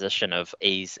proposition of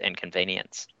ease and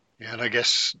convenience. Yeah, and I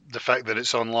guess the fact that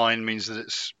it's online means that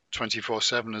it's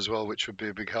 24/7 as well, which would be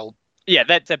a big help. Yeah,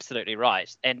 that's absolutely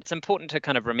right. And it's important to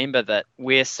kind of remember that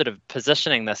we're sort of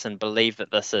positioning this and believe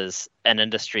that this is an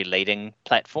industry-leading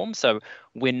platform. So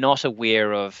we're not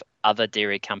aware of other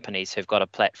dairy companies who've got a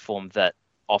platform that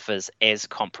offers as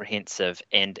comprehensive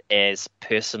and as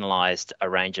personalized a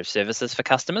range of services for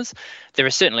customers. There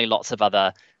are certainly lots of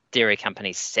other dairy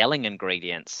companies selling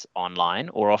ingredients online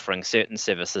or offering certain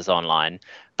services online,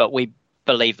 but we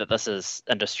believe that this is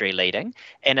industry leading,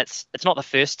 and it's not the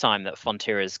first time that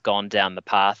Fonterra has gone down the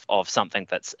path of something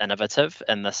that's innovative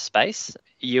in this space.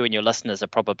 You and your listeners are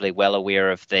probably well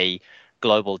aware of the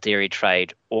global dairy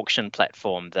trade auction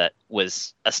platform that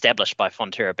was established by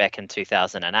Fonterra back in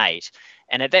 2008.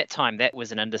 And at that time, that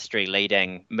was an industry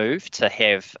leading move to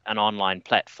have an online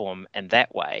platform in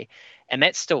that way. And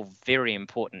that's still very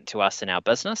important to us in our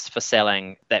business for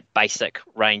selling that basic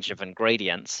range of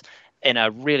ingredients in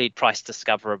a really price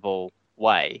discoverable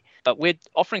way. But we're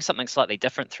offering something slightly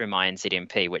different through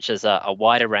MyNZMP, which is a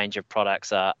wider range of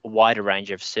products, a wider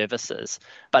range of services.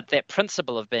 But that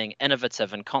principle of being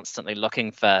innovative and constantly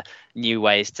looking for new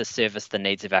ways to service the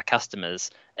needs of our customers,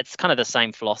 it's kind of the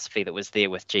same philosophy that was there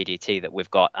with GDT that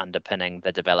we've got underpinning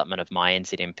the development of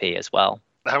MyNZMP as well.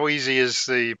 How easy is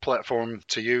the platform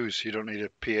to use? You don't need a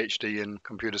PhD in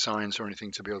computer science or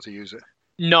anything to be able to use it.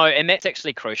 No, and that's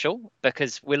actually crucial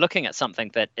because we're looking at something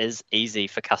that is easy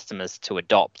for customers to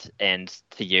adopt and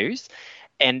to use.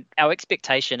 And our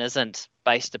expectation isn't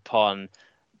based upon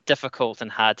difficult and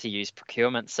hard to use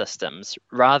procurement systems.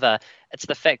 Rather, it's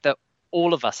the fact that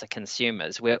all of us are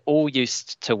consumers. We're all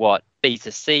used to what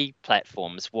B2C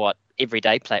platforms, what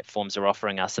everyday platforms are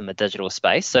offering us in the digital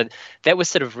space. So that was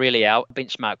sort of really our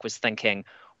benchmark, was thinking,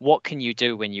 what can you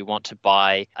do when you want to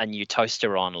buy a new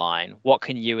toaster online? What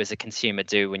can you as a consumer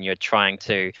do when you're trying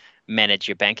to manage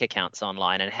your bank accounts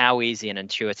online? And how easy and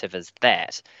intuitive is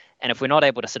that? And if we're not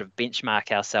able to sort of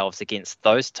benchmark ourselves against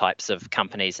those types of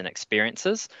companies and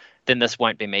experiences, then this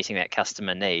won't be meeting that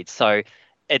customer need. So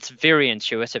it's very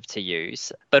intuitive to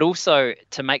use, but also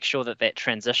to make sure that that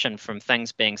transition from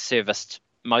things being serviced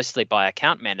mostly by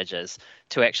account managers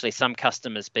to actually some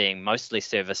customers being mostly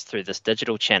serviced through this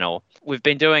digital channel. We've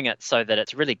been doing it so that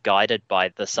it's really guided by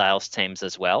the sales teams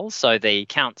as well. So the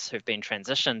accounts who've been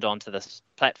transitioned onto this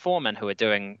platform and who are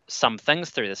doing some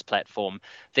things through this platform,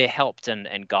 they're helped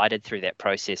and guided through that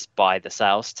process by the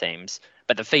sales teams.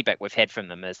 But the feedback we've had from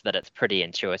them is that it's pretty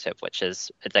intuitive, which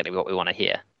is exactly what we want to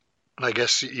hear. And I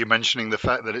guess you're mentioning the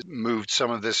fact that it moved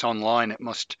some of this online. It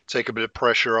must take a bit of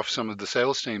pressure off some of the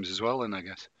sales teams as well, then, I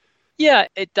guess. Yeah,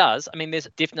 it does. I mean, there's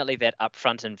definitely that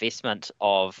upfront investment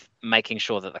of making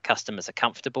sure that the customers are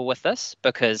comfortable with this,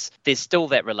 because there's still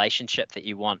that relationship that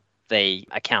you want the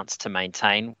accounts to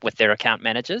maintain with their account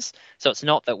managers. So it's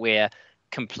not that we're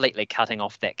completely cutting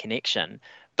off that connection,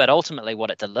 but ultimately what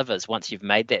it delivers once you've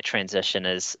made that transition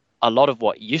is a lot of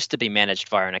what used to be managed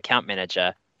via an account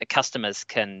manager, the customers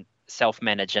can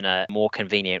self-manage in a more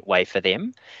convenient way for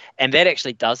them. And that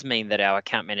actually does mean that our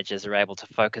account managers are able to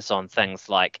focus on things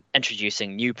like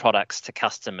introducing new products to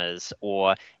customers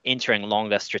or entering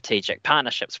longer strategic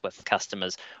partnerships with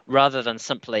customers, rather than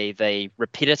simply the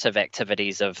repetitive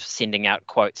activities of sending out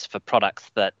quotes for products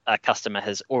that a customer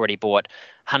has already bought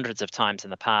hundreds of times in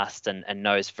the past and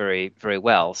knows very, very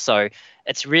well. So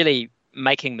it's really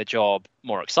making the job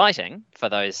more exciting for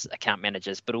those account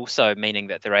managers, but also meaning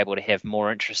that they're able to have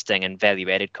more interesting and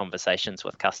value-added conversations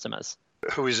with customers.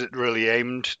 Who is it really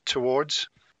aimed towards?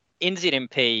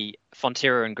 NZMP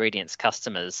Fonterra Ingredients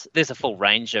customers, there's a full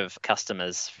range of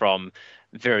customers, from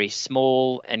very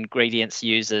small ingredients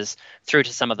users through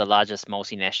to some of the largest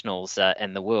multinationals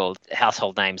in the world,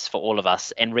 household names for all of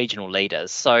us, and regional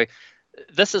leaders. So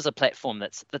this is a platform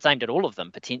that's aimed at all of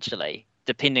them potentially,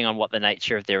 depending on what the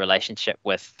nature of their relationship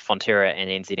with Fonterra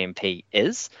and NZMP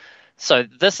is. So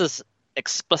this is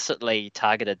explicitly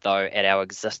targeted, though, at our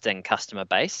existing customer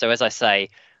base. So as I say,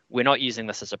 we're not using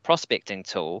this as a prospecting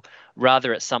tool.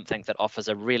 Rather, it's something that offers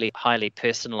a really highly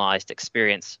personalized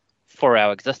experience for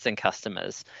our existing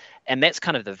customers. And that's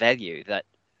kind of the value, that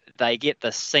they get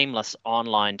this seamless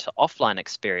online to offline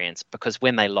experience, because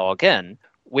when they log in,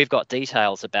 we've got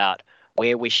details about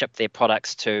where we ship their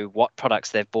products to, what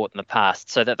products they've bought in the past,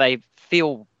 so that they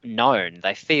feel known,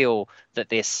 they feel that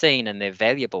they're seen and they're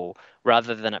valuable,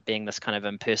 rather than it being this kind of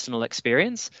impersonal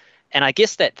experience. And I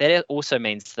guess that also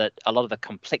means that a lot of the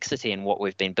complexity in what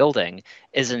we've been building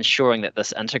is ensuring that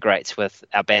this integrates with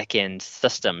our back-end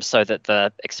system, so that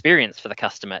the experience for the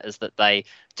customer is that they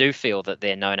do feel that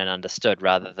they're known and understood,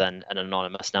 rather than an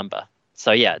anonymous number.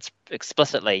 So yeah, it's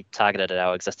explicitly targeted at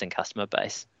our existing customer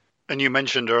base. And you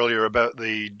mentioned earlier about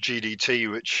the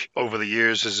GDT, which over the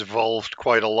years has evolved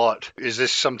quite a lot. Is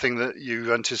this something that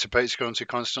you anticipate is going to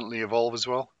constantly evolve as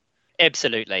well?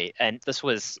 Absolutely. And this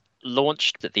was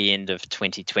launched at the end of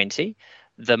 2020.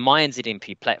 The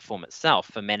MyNZMP platform itself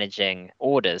for managing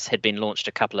orders had been launched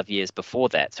a couple of years before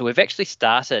that. So we've actually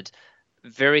started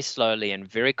very slowly and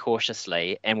very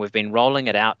cautiously, and we've been rolling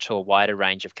it out to a wider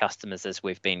range of customers as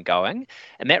we've been going.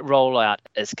 And that rollout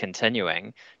is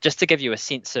continuing. Just to give you a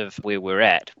sense of where we're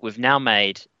at, we've now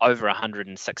made over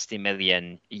 160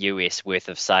 million US worth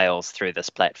of sales through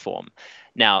this platform.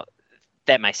 Now,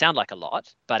 that may sound like a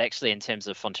lot, but actually in terms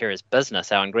of Fonterra's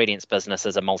business, our ingredients business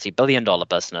is a multi-billion-dollar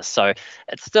business. So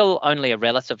it's still only a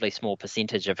relatively small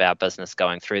percentage of our business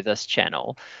going through this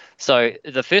channel. So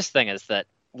the first thing is that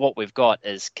what we've got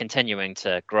is continuing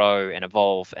to grow and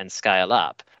evolve and scale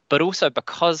up, but also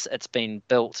because it's been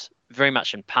built very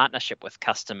much in partnership with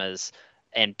customers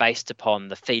and based upon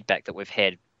the feedback that we've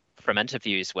had from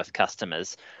interviews with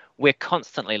customers, we're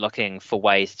constantly looking for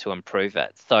ways to improve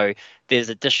it. So there's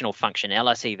additional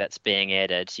functionality that's being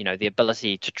added. You know, the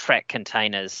ability to track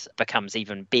containers becomes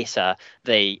even better.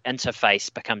 The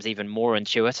interface becomes even more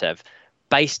intuitive,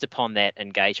 based upon that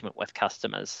engagement with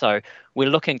customers. So we're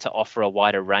looking to offer a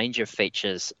wider range of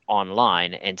features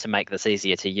online and to make this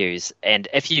easier to use. And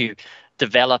if you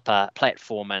develop a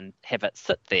platform and have it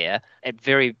sit there, it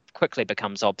very quickly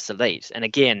becomes obsolete. And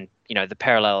again, you know, the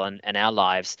parallel in our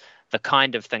lives, the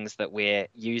kind of things that we're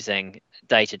using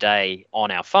day to day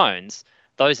on our phones,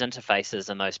 those interfaces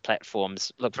and those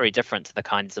platforms look very different to the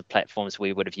kinds of platforms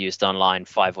we would have used online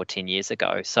 5 or 10 years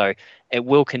ago. So it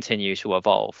will continue to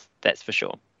evolve, that's for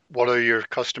sure. What are your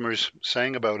customers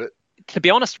saying about it? To be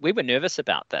honest, we were nervous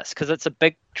about this because it's a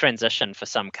big transition for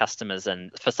some customers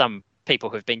and for some people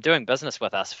who've been doing business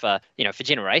with us for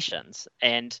generations,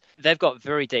 and they've got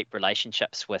very deep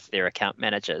relationships with their account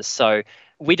managers. So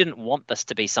we didn't want this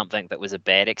to be something that was a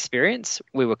bad experience.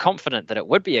 We were confident that it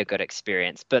would be a good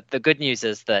experience, but the good news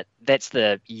is that that's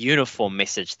the uniform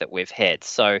message that we've had.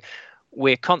 So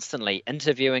we're constantly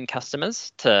interviewing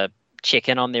customers to check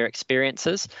in on their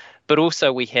experiences, but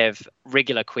also we have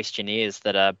regular questionnaires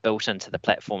that are built into the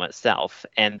platform itself,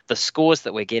 and the scores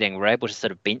that we're getting, we're able to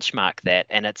sort of benchmark that,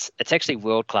 and it's actually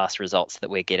world-class results that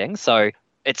we're getting. So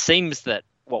it seems that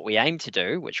what we aim to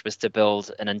do, which was to build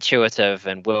an intuitive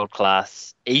and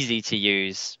world-class,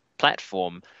 easy-to-use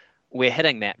platform, we're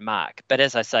hitting that mark. But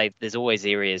as I say, there's always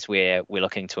areas where we're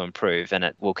looking to improve, and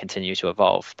it will continue to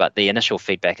evolve. But the initial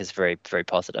feedback is very, very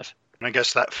positive. And I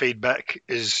guess that feedback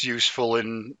is useful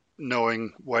in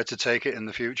knowing where to take it in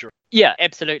the future. Yeah,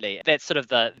 absolutely. That's sort of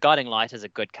the guiding light is a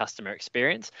good customer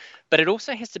experience, but it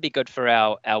also has to be good for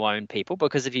our own people,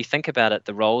 because if you think about it,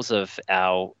 the roles of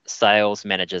our sales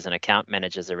managers and account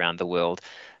managers around the world,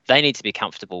 they need to be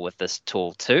comfortable with this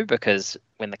tool too, because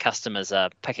when the customers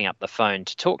are picking up the phone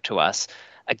to talk to us,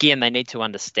 again, they need to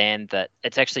understand that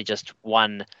it's actually just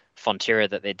one Fonterra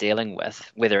that they're dealing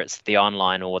with, whether it's the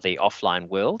online or the offline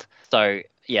world. So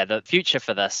yeah, the future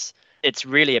for this, it's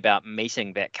really about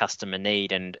meeting that customer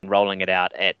need and rolling it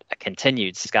out at a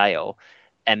continued scale.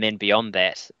 And then beyond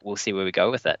that, we'll see where we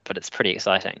go with it. But it's pretty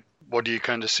exciting. What do you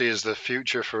kind of see as the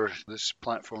future for this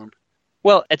platform?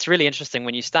 Well, it's really interesting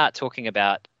when you start talking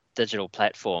about digital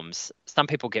platforms. Some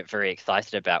people get very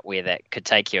excited about where that could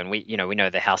take you. And we know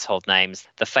the household names,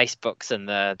 the Facebooks and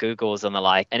the Googles and the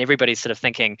like. And everybody's sort of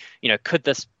thinking, could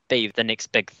this be the next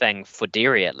big thing for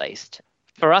dairy at least?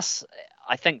 For us,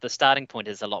 I think the starting point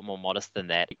is a lot more modest than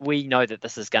that. We know that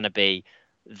this is going to be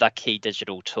the key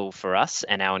digital tool for us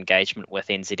and our engagement with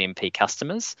NZMP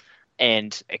customers.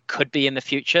 And it could be in the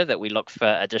future that we look for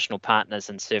additional partners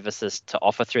and services to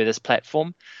offer through this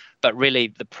platform. But really,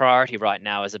 the priority right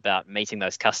now is about meeting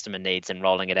those customer needs and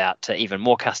rolling it out to even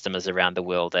more customers around the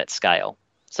world at scale.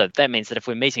 So that means that if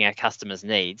we're meeting our customers'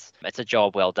 needs, it's a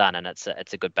job well done, and it's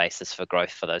a good basis for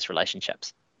growth for those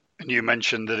relationships. And you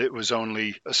mentioned that it was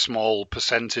only a small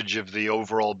percentage of the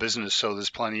overall business, so there's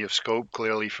plenty of scope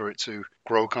clearly for it to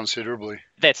grow considerably.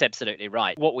 That's absolutely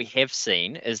right. What we have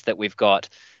seen is that we've got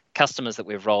customers that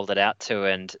we've rolled it out to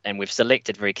and we've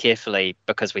selected very carefully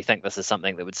because we think this is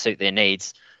something that would suit their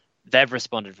needs, they've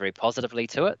responded very positively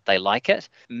to it. They like it.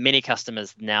 Many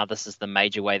customers now, this is the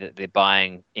major way that they're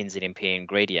buying NZMP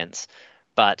ingredients.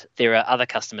 But there are other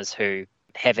customers who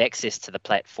have access to the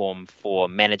platform for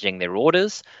managing their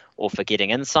orders or for getting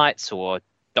insights or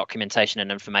documentation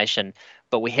and information,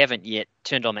 but we haven't yet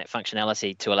turned on that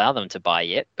functionality to allow them to buy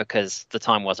yet because the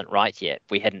time wasn't right yet.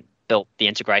 We hadn't built the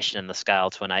integration and the scale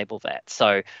to enable that.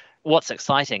 So what's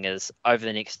exciting is over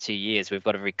the next 2 years, we've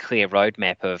got a very clear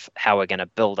roadmap of how we're going to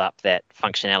build up that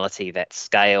functionality, that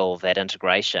scale, that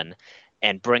integration,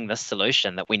 and bring this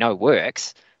solution that we know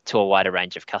works to a wider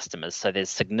range of customers. So there's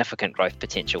significant growth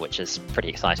potential, which is pretty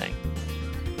exciting.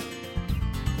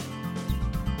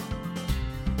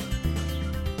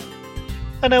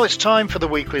 And now it's time for the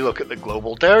weekly look at the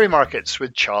global dairy markets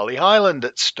with Charlie Hyland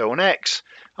at StoneX.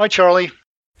 Hi, Charlie.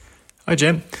 Hi,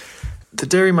 Jim. The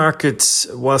dairy markets,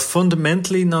 while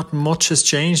fundamentally not much has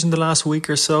changed in the last week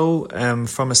or so,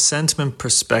 from a sentiment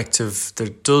perspective, there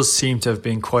does seem to have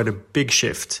been quite a big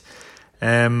shift.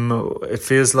 It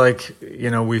feels like,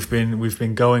 we've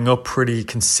been going up pretty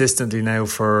consistently now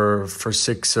for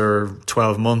 6 or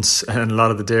 12 months, and a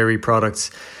lot of the dairy products.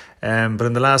 But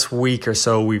in the last week or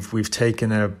so, we've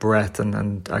taken a breath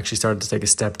and actually started to take a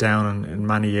step down in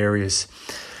many areas.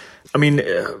 I mean,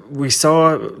 we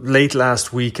saw late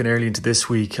last week and early into this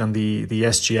week on the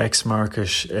SGX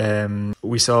market,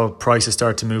 we saw prices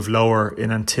start to move lower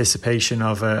in anticipation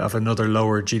of another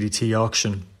lower GDT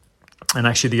auction. And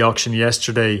actually the auction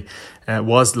yesterday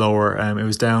was lower. It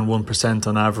was down 1%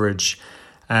 on average.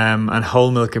 And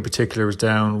whole milk in particular was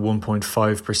down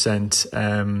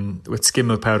 1.5%, with skim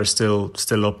milk powder still up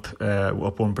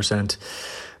 1%.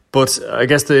 But I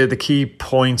guess the key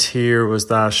point here was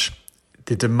that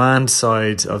the demand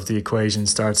side of the equation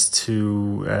starts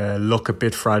to look a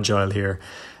bit fragile here,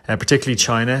 particularly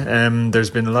China.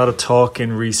 There's been a lot of talk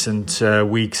in recent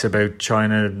weeks about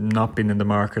China not being in the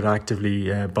market actively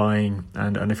buying.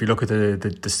 And if you look at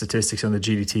the statistics on the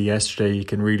GDT yesterday, you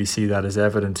can really see that as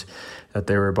evident that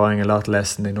they were buying a lot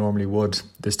less than they normally would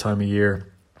this time of year.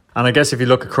 And I guess if you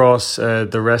look across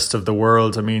the rest of the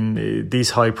world, I mean, these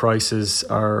high prices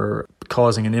are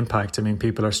causing an impact. I mean,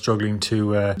 people are struggling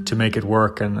to make it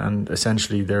work, and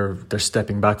essentially they're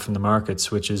stepping back from the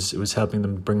markets, which was helping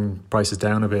them bring prices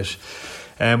down a bit.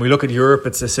 We look at Europe,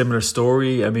 it's a similar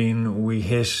story. I mean, we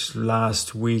hit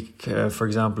last week, for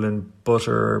example, in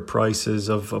butter prices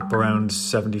of up around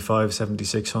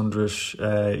 7,600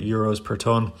 euros per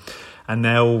tonne. And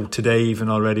now today, even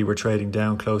already, we're trading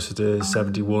down closer to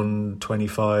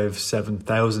 7,125,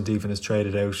 7,000 even is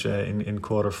traded out in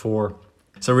quarter four.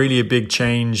 So really a big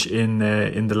change in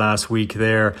the last week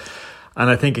there. And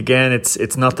I think, again,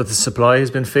 it's not that the supply has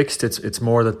been fixed. It's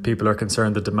more that people are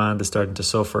concerned the demand is starting to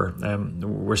suffer.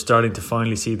 We're starting to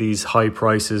finally see these high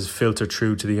prices filter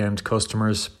through to the end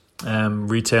customers.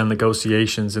 Retail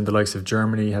negotiations in the likes of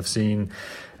Germany have seen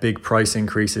big price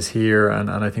increases here, and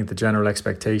I think the general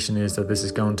expectation is that this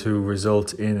is going to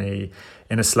result in a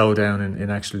slowdown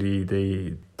in actually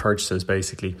the purchases,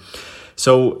 basically.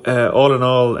 So all in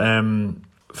all,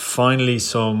 finally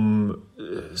some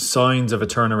signs of a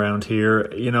turnaround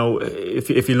here. You know,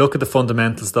 if you look at the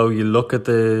fundamentals, though, you look at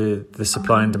the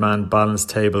supply and demand balance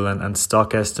table and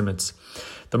stock estimates,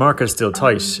 the market is still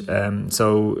tight.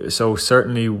 So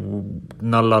certainly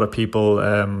not a lot of people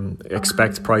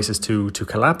expect prices to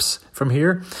collapse from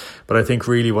here. But I think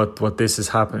really what's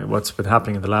been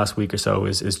happening in the last week or so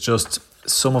is just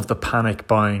some of the panic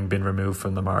buying been removed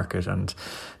from the market, and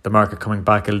the market coming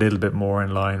back a little bit more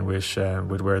in line with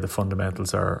where the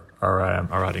fundamentals are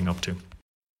adding up to.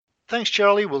 Thanks,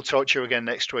 Charlie. We'll talk to you again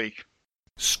next week.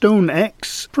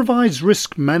 StoneX provides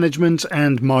risk management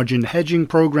and margin hedging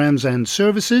programs and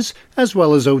services, as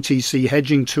well as OTC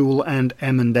hedging tool and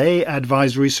M&A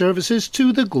advisory services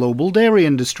to the global dairy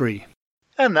industry.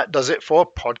 And that does it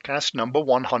for podcast number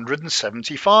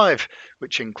 175,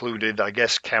 which included, I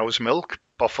guess, cow's milk,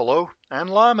 buffalo, and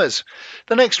llamas.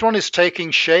 The next one is taking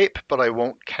shape, but I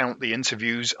won't count the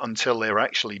interviews until they're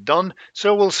actually done,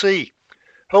 so we'll see.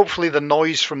 Hopefully the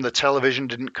noise from the television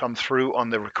didn't come through on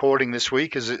the recording this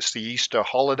week, as it's the Easter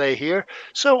holiday here,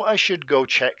 so I should go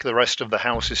check the rest of the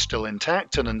house is still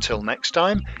intact. And until next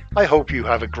time, I hope you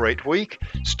have a great week,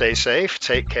 stay safe,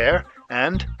 take care,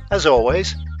 and, as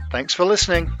always, thanks for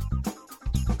listening.